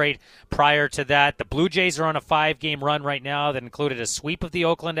 5 straight prior to that. The Blue Jays are on a 5-game run right now that included a sweep of the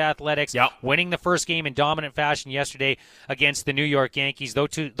Oakland Athletics, winning the first game in dominant fashion yesterday against the New York Yankees.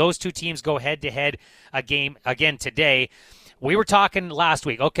 Those two teams go head-to-head a game again today. We were talking last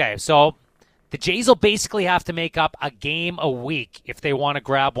week. Okay, so the Jays will basically have to make up a game a week if they want to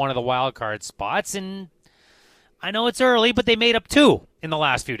grab one of the wild card spots, and I know it's early, but they made up 2 in the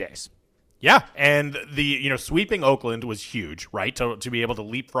last few days. Yeah, and the sweeping Oakland was huge, right? To be able to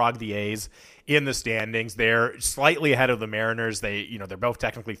leapfrog the A's in the standings, they're slightly ahead of the Mariners. They're both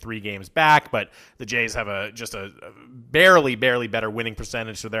technically 3 games back, but the Jays have a barely better winning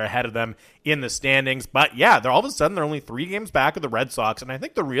percentage, so they're ahead of them in the standings. But yeah, they're all of a sudden they're only 3 games back of the Red Sox, and I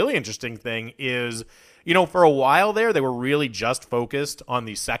think the really interesting thing is, for a while there, they were really just focused on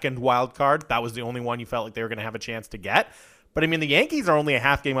the second wild card. That was the only one you felt like they were going to have a chance to get. But, the Yankees are only a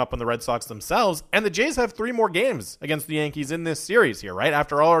half game up on the Red Sox themselves, and the Jays have 3 more games against the Yankees in this series here, right,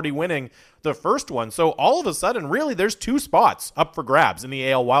 after already winning the first one. So all of a sudden, really, there's 2 spots up for grabs in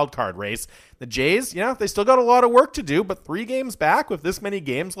the AL wildcard race. The Jays, they still got a lot of work to do, but 3 games back with this many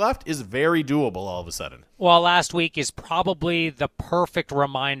games left is very doable all of a sudden. Well, last week is probably the perfect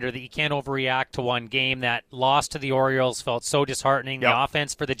reminder that you can't overreact to one game. That loss to the Orioles felt so disheartening. Yep. The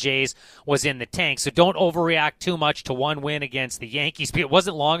offense for the Jays was in the tank, so don't overreact too much to one win against the Yankees. It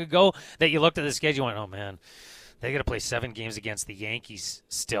wasn't long ago that you looked at the schedule and went, oh, man, they got to play 7 games against the Yankees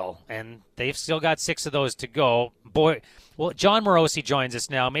still, and they've still got 6 of those to go. Boy, well, John Morosi joins us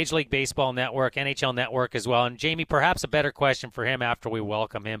now, Major League Baseball Network, NHL Network as well. And Jamie, perhaps a better question for him after we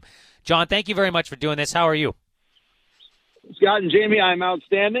welcome him. John, thank you very much for doing this. How are you? Scott and Jamie, I'm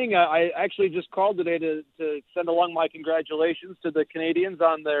outstanding. I actually just called today to send along my congratulations to the Canadians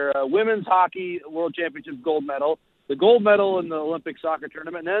on their women's hockey world championship gold medal, the gold medal in the Olympic soccer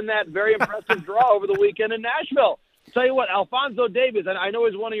tournament, and then that very impressive draw over the weekend in Nashville. Tell you what, Alphonso Davies, and I know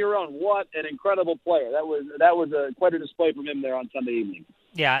he's one of your own. What an incredible player! That was quite a display from him there on Sunday evening.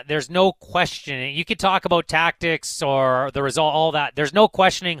 Yeah, there's no questioning. You could talk about tactics or the result, all that. There's no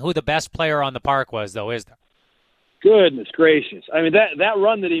questioning who the best player on the park was, though, is there? Goodness gracious! I mean, that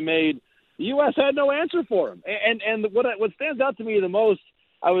run that he made, the U.S. had no answer for him. And what stands out to me the most,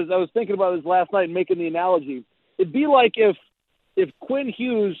 I was thinking about this last night and making the analogy. It'd be like if Quinn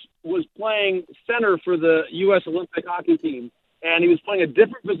Hughes was playing center for the U.S. Olympic hockey team, and he was playing a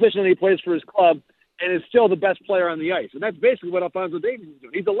different position than he plays for his club, and is still the best player on the ice. And that's basically what Alphonso Davies is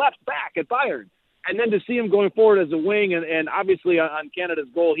doing. He's a left back at Bayern. And then to see him going forward as a wing, and obviously on Canada's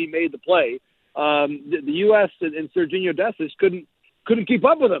goal, he made the play. The U.S. and Sergiño Destas couldn't keep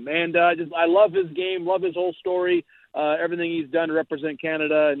up with him. And I love his game, love his whole story, everything he's done to represent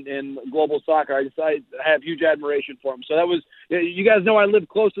Canada and global soccer. I have huge admiration for him. So that was, you guys know I live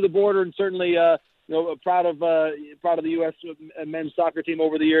close to the border, and certainly proud of the U.S. men's soccer team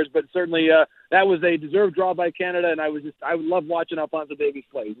over the years. But certainly that was a deserved draw by Canada, and I love watching Alphonso Davies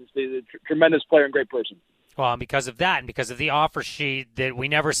play. He's a tremendous player and great person. Well, and because of that, and because of the offer sheet that we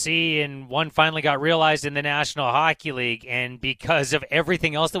never see, and one finally got realized in the National Hockey League, and because of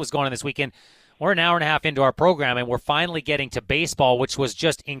everything else that was going on this weekend, we're an hour and a half into our program, and we're finally getting to baseball, which was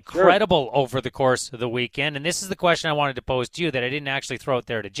just incredible over the course of the weekend. And this is the question I wanted to pose to you that I didn't actually throw out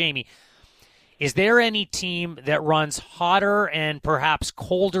there to Jamie. Is there any team that runs hotter and perhaps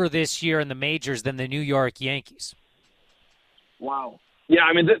colder this year in the majors than the New York Yankees? Wow. Yeah,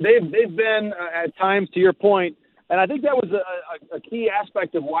 I mean, they've been at times, to your point, and I think that was a key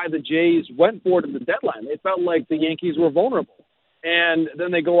aspect of why the Jays went for it at the deadline. They felt like the Yankees were vulnerable. And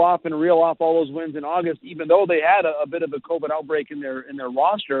then they go off and reel off all those wins in August, even though they had a bit of a COVID outbreak in their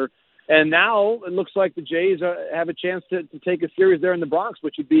roster. And now it looks like the Jays have a chance to take a series there in the Bronx,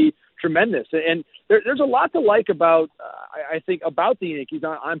 which would be tremendous. And there's a lot to like about, I think, about the Yankees.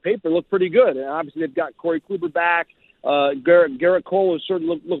 On paper, look pretty good. And obviously they've got Corey Kluber back. Garrett Cole has sort of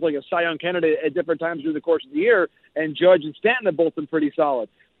looked like a Cy Young candidate at different times through the course of the year, and Judge and Stanton have both been pretty solid.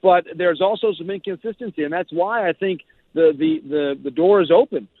 But there's also some inconsistency, and that's why I think the door is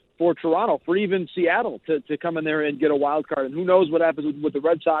open for Toronto, for even Seattle to come in there and get a wild card. And who knows what happens with the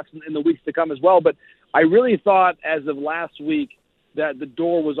Red Sox in the weeks to come as well. But I really thought as of last week that the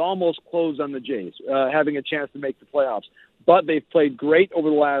door was almost closed on the Jays, having a chance to make the playoffs. But they've played great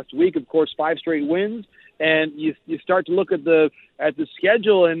over the last week. Of course, 5 straight wins. And you start to look at the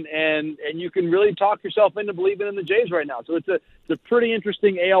schedule, and you can really talk yourself into believing in the Jays right now. So it's a pretty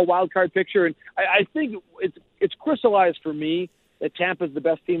interesting AL wildcard picture, and I think it's crystallized for me that Tampa's the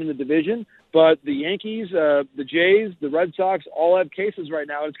best team in the division. But the Yankees, the Jays, the Red Sox all have cases right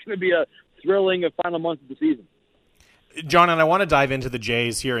now. It's going to be a thrilling final month of the season. John, and I want to dive into the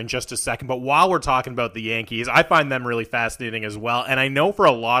Jays here in just a second, but while we're talking about the Yankees, I find them really fascinating as well. And I know for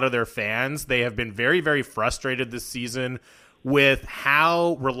a lot of their fans, they have been very, very frustrated this season with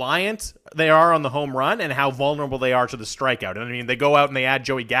how reliant they are on the home run and how vulnerable they are to the strikeout. And I mean, they go out and they add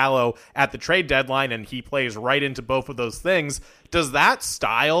Joey Gallo at the trade deadline, and he plays right into both of those things. Does that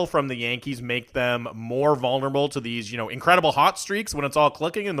style from the Yankees make them more vulnerable to these, incredible hot streaks when it's all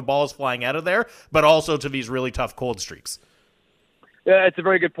clicking and the ball is flying out of there, but also to these really tough cold streaks? Yeah, it's a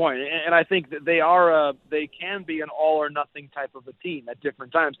very good point. And I think that they can be an all or nothing type of a team at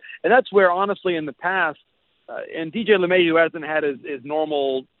different times. And that's where, honestly, in the past, and DJ LeMahieu hasn't had his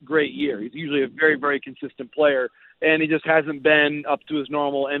normal great year. He's usually a very, very consistent player, and he just hasn't been up to his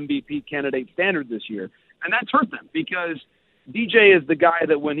normal MVP candidate standard this year. And that's hurt them because DJ is the guy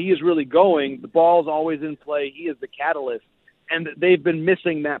that when he is really going, the ball's always in play. He is the catalyst, and they've been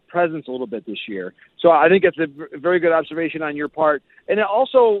missing that presence a little bit this year. So I think it's a very good observation on your part. And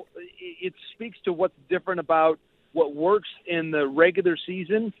it speaks to what's different about what works in the regular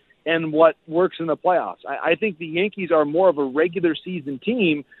season and what works in the playoffs. I think the Yankees are more of a regular season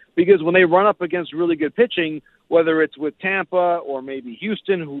team because when they run up against really good pitching, whether it's with Tampa or maybe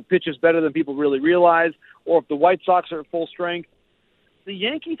Houston, who pitches better than people really realize, or if the White Sox are at full strength, the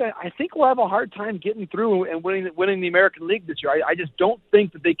Yankees, I think, will have a hard time getting through and winning the American League this year. I just don't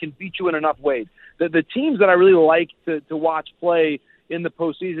think that they can beat you in enough ways. The teams that I really like to watch play in the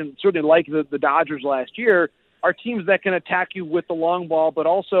postseason, certainly like the Dodgers last year, are teams that can attack you with the long ball, but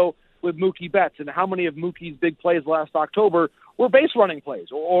also with Mookie Betts. And how many of Mookie's big plays last October were base running plays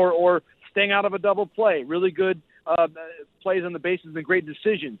or staying out of a double play, really good plays on the bases and great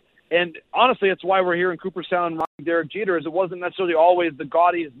decisions. And honestly, that's why we're here in Cooperstown rocking Derek Jeter, is it wasn't necessarily always the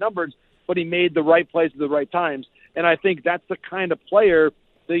gaudiest numbers, but he made the right plays at the right times. And I think that's the kind of player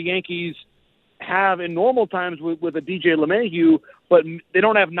the Yankees have in normal times with a DJ LeMahieu, but they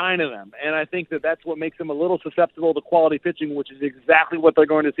don't have 9 of them. And I think that's what makes them a little susceptible to quality pitching, which is exactly what they're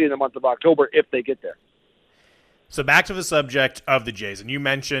going to see in the month of October if they get there. So back to the subject of the Jays, and you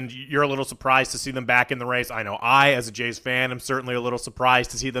mentioned you're a little surprised to see them back in the race. I know I, as a Jays fan, am certainly a little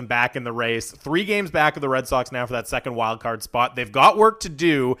surprised to see them back in the race. 3 games back of the Red Sox now for that second wild card spot. They've got work to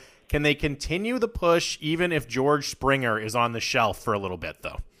do. Can they continue the push even if George Springer is on the shelf for a little bit,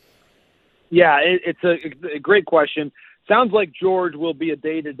 though? Yeah, it's a great question. Sounds like George will be a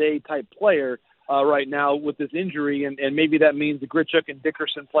day-to-day type player right now with this injury, and maybe that means the Grichuk and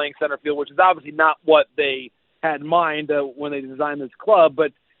Dickerson playing center field, which is obviously not what they had in mind when they designed this club,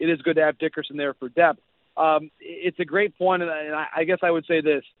 but it is good to have Dickerson there for depth. It's a great point, and I guess I would say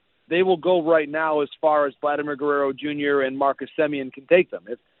this. They will go right now as far as Vladimir Guerrero Jr. and Marcus Semien can take them,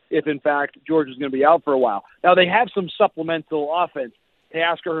 if in fact George is going to be out for a while. Now, they have some supplemental offense.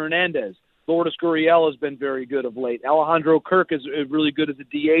 Teoscar Hernandez, Lourdes Gurriel has been very good of late. Alejandro Kirk is really good as a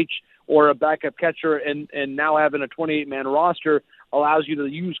DH or a backup catcher, and now having a 28-man roster allows you to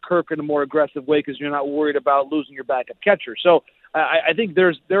use Kirk in a more aggressive way because you're not worried about losing your backup catcher. So I think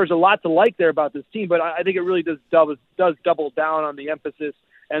there's a lot to like there about this team, but I think it really does double down on the emphasis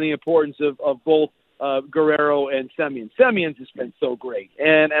and the importance of both Guerrero and Semien. Semien's just been so great,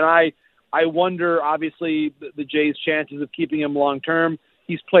 and I wonder, obviously, the Jays' chances of keeping him long term.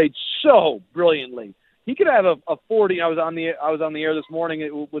 He's played so brilliantly. He could have a 40. I was on the air this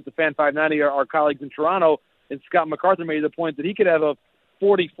morning with the Fan 590, our colleagues in Toronto, and Scott MacArthur made the point that he could have a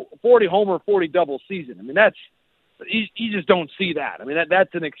 40 homer, 40 double season. I mean, you just don't see that. I mean,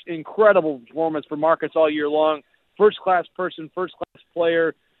 that's an incredible performance for Marcus all year long. First-class person, first-class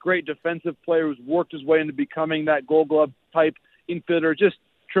player, great defensive player who's worked his way into becoming that Gold Glove type infielder. Just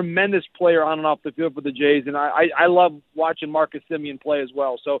tremendous player on and off the field for the Jays, and I love watching Marcus Semien play as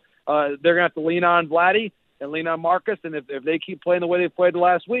well. So they're going to have to lean on Vladdy and lean on Marcus, and if they keep playing the way they played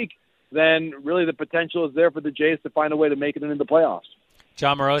last week, then really the potential is there for the Jays to find a way to make it into the playoffs.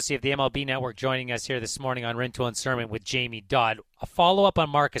 John Morosi of the MLB Network joining us here this morning on Rintoul and Sermon with Jamie Dodd. A follow-up on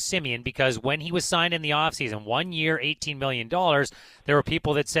Marcus Semien, because when he was signed in the offseason, 1 year, $18 million, there were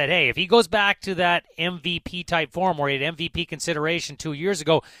people that said, hey, if he goes back to that MVP-type form where he had MVP consideration 2 years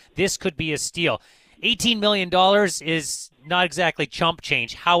ago, this could be a steal. $18 million is not exactly chump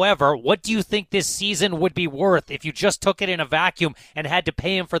change. However, what do you think this season would be worth if you just took it in a vacuum and had to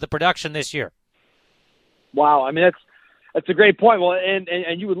pay him for the production this year? Wow, I mean, that's a great point. Well,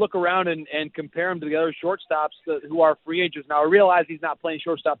 and you would look around and compare him to the other shortstops who are free agents. Now, I realize he's not playing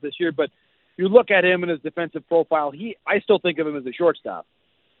shortstop this year, but you look at him and his defensive profile, I still think of him as a shortstop.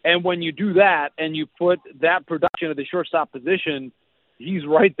 And when you do that and you put that production at the shortstop position, he's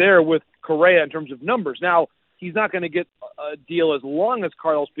right there with Correa in terms of numbers. Now, he's not going to get a deal as long as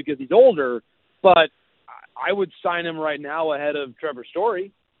Carlos because he's older, but I would sign him right now ahead of Trevor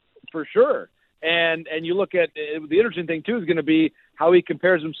Story for sure. And you look at the interesting thing, too, is going to be how he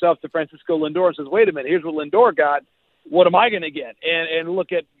compares himself to Francisco Lindor and says, wait a minute, here's what Lindor got. What am I going to get? And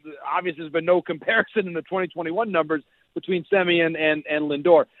look at, obviously, there's been no comparison in the 2021 numbers between Semien and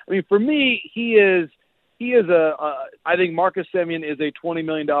Lindor. I mean, for me, I think Marcus Semien is a $20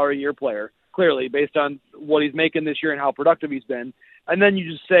 million a year player, clearly, based on what he's making this year and how productive he's been. And then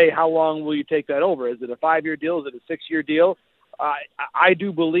you just say, how long will you take that over? Is it a 5-year deal? Is it a 6-year deal? I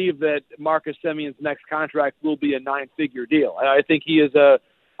do believe that Marcus Semien's next contract will be a 9-figure deal. I think he is a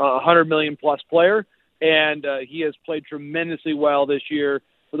 $100 million-plus player, and he has played tremendously well this year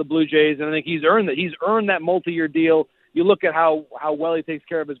for the Blue Jays, and I think he's earned that. He's earned that multi-year deal. You look at how well he takes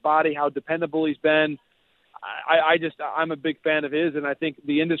care of his body, how dependable he's been. I'm a big fan of his, and I think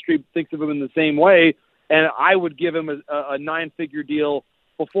the industry thinks of him in the same way, and I would give him a 9-figure deal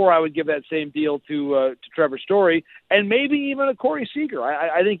before I would give that same deal to Trevor Story, and maybe even a Corey Seager.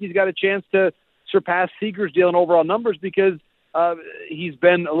 I think he's got a chance to surpass Seager's deal in overall numbers because he's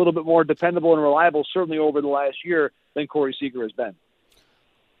been a little bit more dependable and reliable, certainly over the last year, than Corey Seager has been.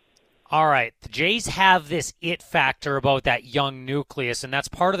 All right, the Jays have this it factor about that young nucleus, and that's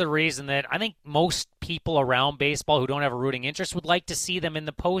part of the reason that I think most people around baseball who don't have a rooting interest would like to see them in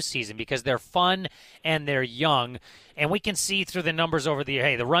the postseason because they're fun and they're young, and we can see through the numbers over the year,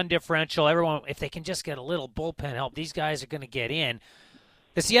 hey, the run differential, everyone, if they can just get a little bullpen help, these guys are going to get in.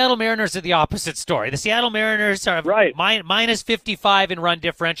 The Seattle Mariners are the opposite story. The Seattle Mariners are minus 55 in run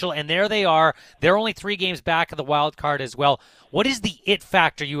differential, and there they are. They're only 3 games back of the wild card as well. What is the it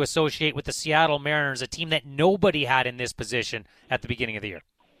factor you associate with the Seattle Mariners, a team that nobody had in this position at the beginning of the year?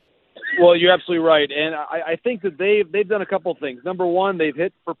 Well, you're absolutely right, and I think that they've done a couple of things. Number one, they've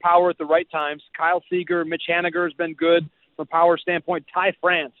hit for power at the right times. Kyle Seager, Mitch Haniger has been good from a power standpoint. Ty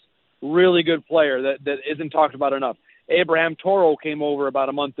France, really good player that isn't talked about enough. Abraham Toro came over about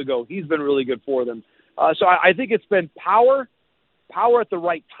a month ago. He's been really good for them. So I think it's been power at the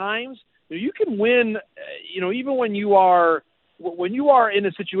right times. You can win, even when you are in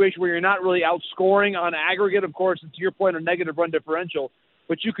a situation where you're not really outscoring on aggregate. Of course, to your point, a negative run differential.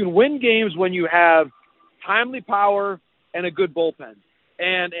 But you can win games when you have timely power and a good bullpen.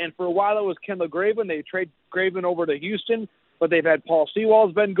 And for a while it was Kendall Graven. They trade Graven over to Houston, but they've had Paul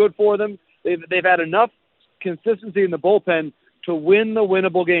Sewell's been good for them. They've had enough consistency in the bullpen to win the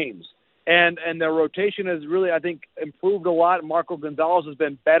winnable games. And their rotation has really, I think, improved a lot. Marco Gonzalez has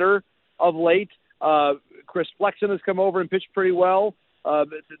been better of late. Chris Flexen has come over and pitched pretty well.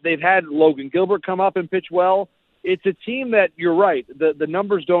 They've had Logan Gilbert come up and pitch well. It's a team that, you're right, the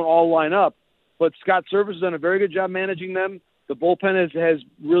numbers don't all line up, but Scott Service has done a very good job managing them. The bullpen has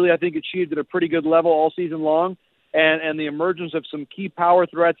really, I think, achieved at a pretty good level all season long, and the emergence of some key power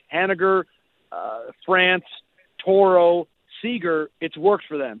threats, Haniger, France, Toro, Seager, it's worked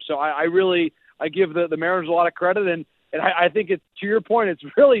for them. So I give the Mariners a lot of credit, and I think it's, to your point, it's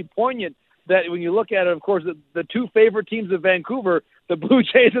really poignant that when you look at it, of course, the two favorite teams of Vancouver, the Blue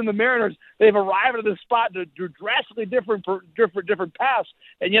Jays and the Mariners, they've arrived at this spot to do drastically different paths,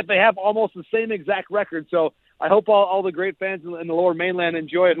 and yet they have almost the same exact record. So I hope all the great fans in the Lower Mainland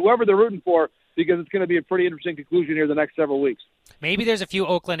enjoy it, whoever they're rooting for, because it's going to be a pretty interesting conclusion here the next several weeks. Maybe there's a few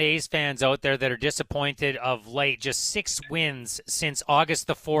Oakland A's fans out there that are disappointed of late. Just 6 wins since August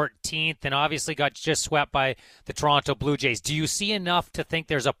the 14th, and obviously got just swept by the Toronto Blue Jays. Do you see enough to think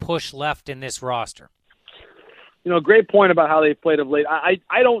there's a push left in this roster? Great point about how they've played of late.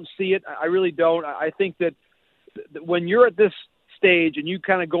 I don't see it. I really don't. I think that when you're at this stage and you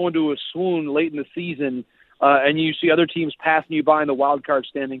kind of go into a swoon late in the season and you see other teams passing you by in the wild card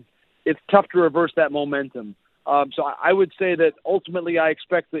standing, it's tough to reverse that momentum. So I would say that ultimately I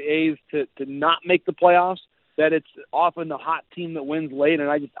expect the A's to not make the playoffs, that it's often the hot team that wins late, and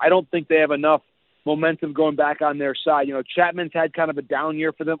I don't think they have enough momentum going back on their side. Chapman's had kind of a down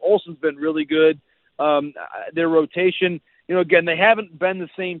year for them. Olsen's been really good. Their rotation, again, they haven't been the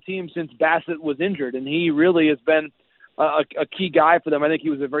same team since Bassett was injured, and he really has been a key guy for them. I think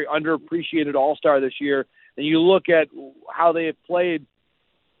he was a very underappreciated all-star this year. And you look at how they have played,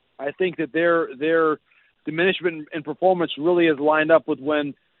 I think that their diminishment in performance really has lined up with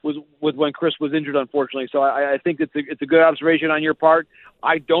when Chris was injured, unfortunately. So I think it's a good observation on your part.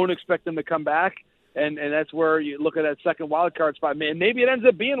 I don't expect them to come back, and that's where you look at that second wild card spot. And maybe it ends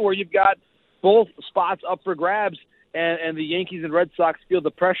up being where you've got both spots up for grabs, and the Yankees and Red Sox feel the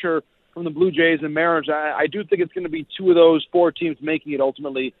pressure from the Blue Jays and Mariners. I do think it's going to be 2 of those 4 teams making it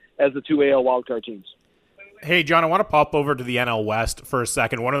ultimately as the 2 AL wildcard teams. Hey, John, I want to pop over to the NL West for a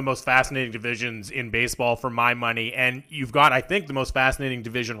second. One of the most fascinating divisions in baseball for my money. And you've got, I think, the most fascinating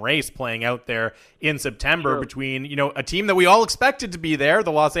division race playing out there in September between, a team that we all expected to be there,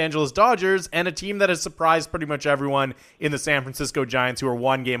 the Los Angeles Dodgers, and a team that has surprised pretty much everyone in the San Francisco Giants, who are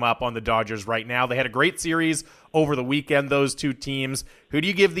 1 game up on the Dodgers right now. They had a great series over the weekend, those 2 teams. Who do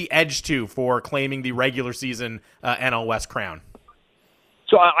you give the edge to for claiming the regular season NL West crown?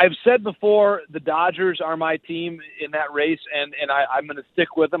 So I've said before, the Dodgers are my team in that race, and I'm going to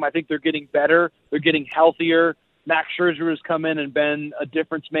stick with them. I think they're getting better. They're getting healthier. Max Scherzer has come in and been a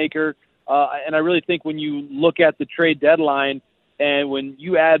difference maker. And I really think when you look at the trade deadline and when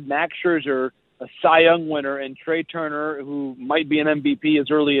you add Max Scherzer, a Cy Young winner, and Trey Turner, who might be an MVP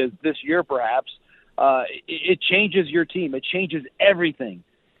as early as this year perhaps, it changes your team. It changes everything.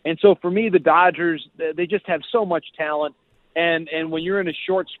 And so for me, the Dodgers, they just have so much talent. And when you're in a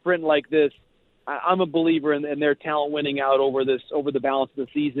short sprint like this, I'm a believer in their talent winning out over the balance of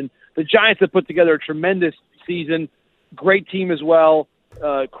the season. The Giants have put together a tremendous season, great team as well.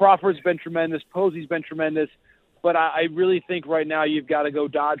 Crawford's been tremendous, Posey's been tremendous, but I really think right now you've got to go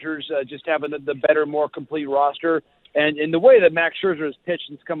Dodgers, just having the better, more complete roster. And in the way that Max Scherzer has pitched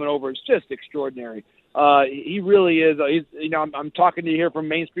since coming over is just extraordinary. He really is. I'm talking to you here from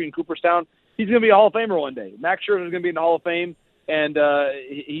Main Street in Cooperstown. He's going to be a Hall of Famer one day. Max Scherzer is going to be in the Hall of Fame, and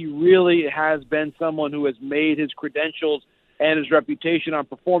he really has been someone who has made his credentials and his reputation on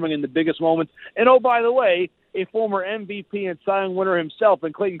performing in the biggest moments. And, oh, by the way, a former MVP and Cy Young winner himself,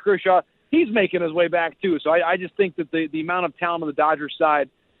 and Clayton Kershaw, he's making his way back too. So I just think that the amount of talent on the Dodgers side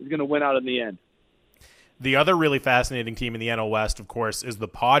is going to win out in the end. The other really fascinating team in the NL West, of course, is the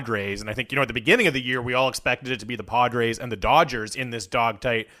Padres. And I think, at the beginning of the year, we all expected it to be the Padres and the Dodgers in this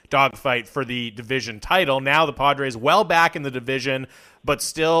dogfight for the division title. Now the Padres well back in the division, but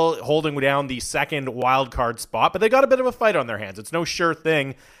still holding down the second wild card spot. But they got a bit of a fight on their hands. It's no sure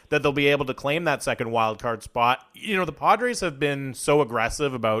thing that they'll be able to claim that second wild card spot. The Padres have been so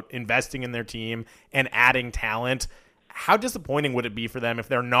aggressive about investing in their team and adding talent. How disappointing would it be for them if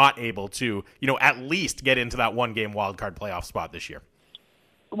they're not able to, at least get into that one-game wildcard playoff spot this year?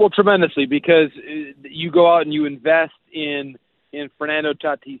 Well, tremendously, because you go out and you invest in Fernando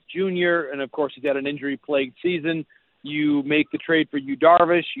Tatis Jr., and of course he's had an injury-plagued season. You make the trade for Yu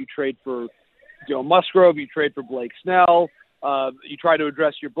Darvish, you trade for Joe Musgrove, you trade for Blake Snell, you try to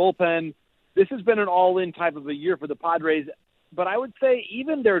address your bullpen. This has been an all-in type of a year for the Padres. But I would say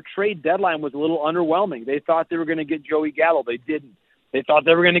even their trade deadline was a little underwhelming. They thought they were going to get Joey Gallo. They didn't. They thought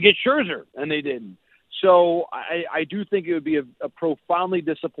they were going to get Scherzer, and they didn't. So I do think it would be a profoundly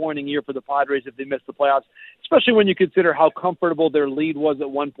disappointing year for the Padres if they miss the playoffs, especially when you consider how comfortable their lead was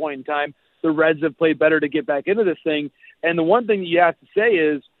at one point in time. The Reds have played better to get back into this thing. And the one thing that you have to say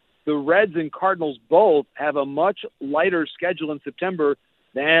is the Reds and Cardinals both have a much lighter schedule in September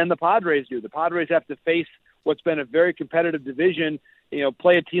than the Padres do. The Padres have to face what's been a very competitive division,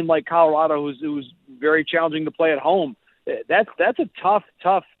 play a team like Colorado who's very challenging to play at home. That's a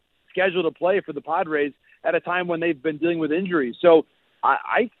tough schedule to play for the Padres at a time when they've been dealing with injuries. So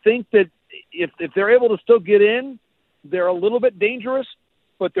I think that if they're able to still get in, they're a little bit dangerous,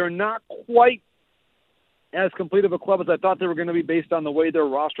 but they're not quite as complete of a club as I thought they were going to be based on the way their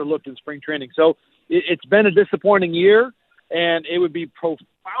roster looked in spring training. So it's been a disappointing year, and it would be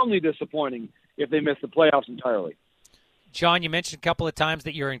profoundly disappointing if they miss the playoffs entirely. John, you mentioned a couple of times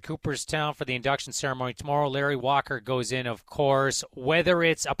that you're in Cooperstown for the induction ceremony tomorrow. Larry Walker goes in, of course. Whether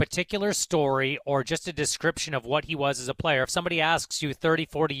it's a particular story or just a description of what he was as a player, if somebody asks you 30,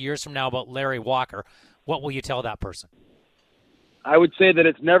 40 years from now about Larry Walker, what will you tell that person? I would say that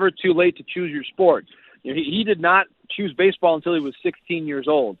it's never too late to choose your sport. He did not choose baseball until he was 16 years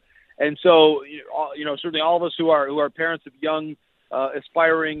old. And so, certainly all of us who are parents of young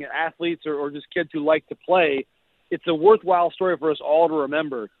aspiring athletes or just kids who like to play, it's a worthwhile story for us all to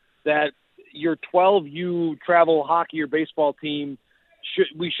remember that your 12U travel hockey or baseball team,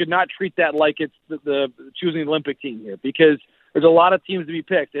 we should not treat that like it's the choosing the Olympic team here, because there's a lot of teams to be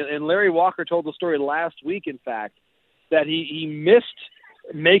picked. And Larry Walker told the story last week, in fact, that he missed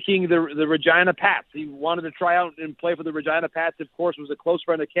making the Regina Pats. He wanted to try out and play for the Regina Pats, of course, was a close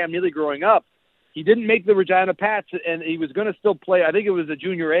friend of Cam Neely growing up. He didn't make the Regina Pats, and he was going to still play. I think it was a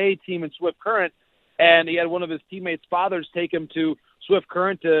Junior A team in Swift Current, and he had one of his teammates' fathers take him to Swift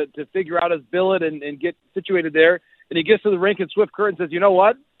Current to figure out his billet and get situated there. And he gets to the rink in Swift Current and says, you know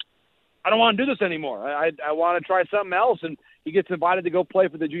what? I don't want to do this anymore. I want to try something else. And he gets invited to go play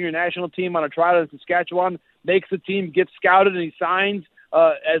for the junior national team on a tryout in Saskatchewan, makes the team, gets scouted, and he signs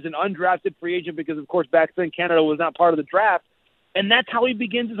as an undrafted free agent because, of course, back then Canada was not part of the draft. And that's how he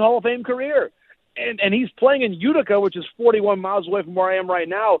begins his Hall of Fame career. And he's playing in Utica, which is 41 miles away from where I am right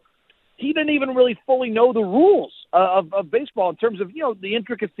now. He didn't even really fully know the rules of baseball in terms of, the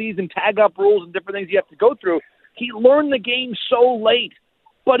intricacies and tag-up rules and different things you have to go through. He learned the game so late,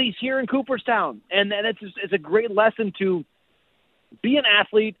 but he's here in Cooperstown. And it's a great lesson to be an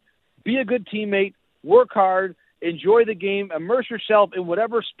athlete, be a good teammate, work hard, enjoy the game, immerse yourself in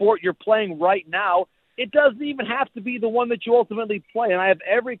whatever sport you're playing right now. It doesn't even have to be the one that you ultimately play. And I have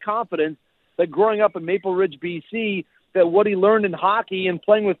every confidence that growing up in Maple Ridge, BC, that what he learned in hockey and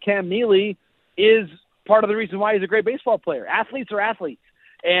playing with Cam Neely is part of the reason why he's a great baseball player. Athletes are athletes,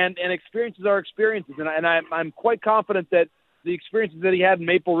 and experiences are experiences. And I'm quite confident that the experiences that he had in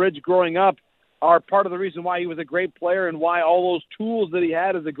Maple Ridge growing up are part of the reason why he was a great player and why all those tools that he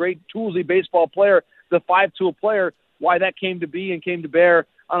had as a great toolsy baseball player, the 5-tool player, why that came to be and came to bear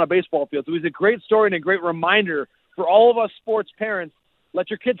on a baseball field. So he's a great story and a great reminder for all of us sports parents. Let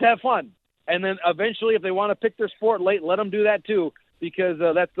your kids have fun. And then eventually, if they want to pick their sport late, let them do that too, because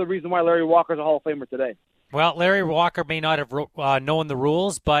that's the reason why Larry Walker's a Hall of Famer today. Well, Larry Walker may not have known the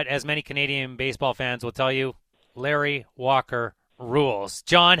rules, but as many Canadian baseball fans will tell you, Larry Walker rules.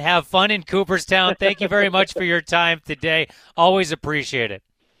 John, have fun in Cooperstown. Thank you very much for your time today. Always appreciate it.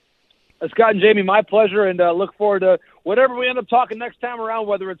 Scott and Jamie, my pleasure, and look forward to whatever we end up talking next time around,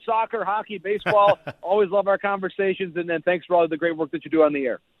 whether it's soccer, hockey, baseball. Always love our conversations, and then thanks for all the great work that you do on the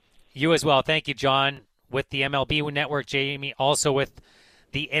air. You as well. Thank you, John, with the MLB network. Jamie also with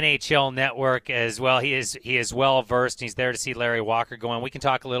the NHL network as well. He is well versed. He's there to see Larry Walker go on. We can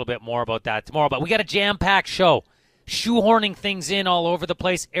talk a little bit more about that tomorrow, but we got a jam-packed show, shoehorning things in all over the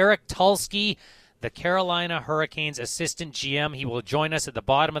place. Eric Tulsky, the Carolina Hurricanes assistant GM. He will join us at the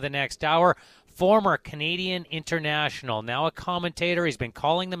bottom of the next hour. Former Canadian international, now a commentator. He's been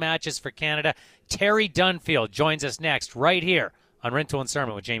calling the matches for Canada. Terry Dunfield joins us next right here on Rintoul and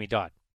Sermon with Jamie Dodd.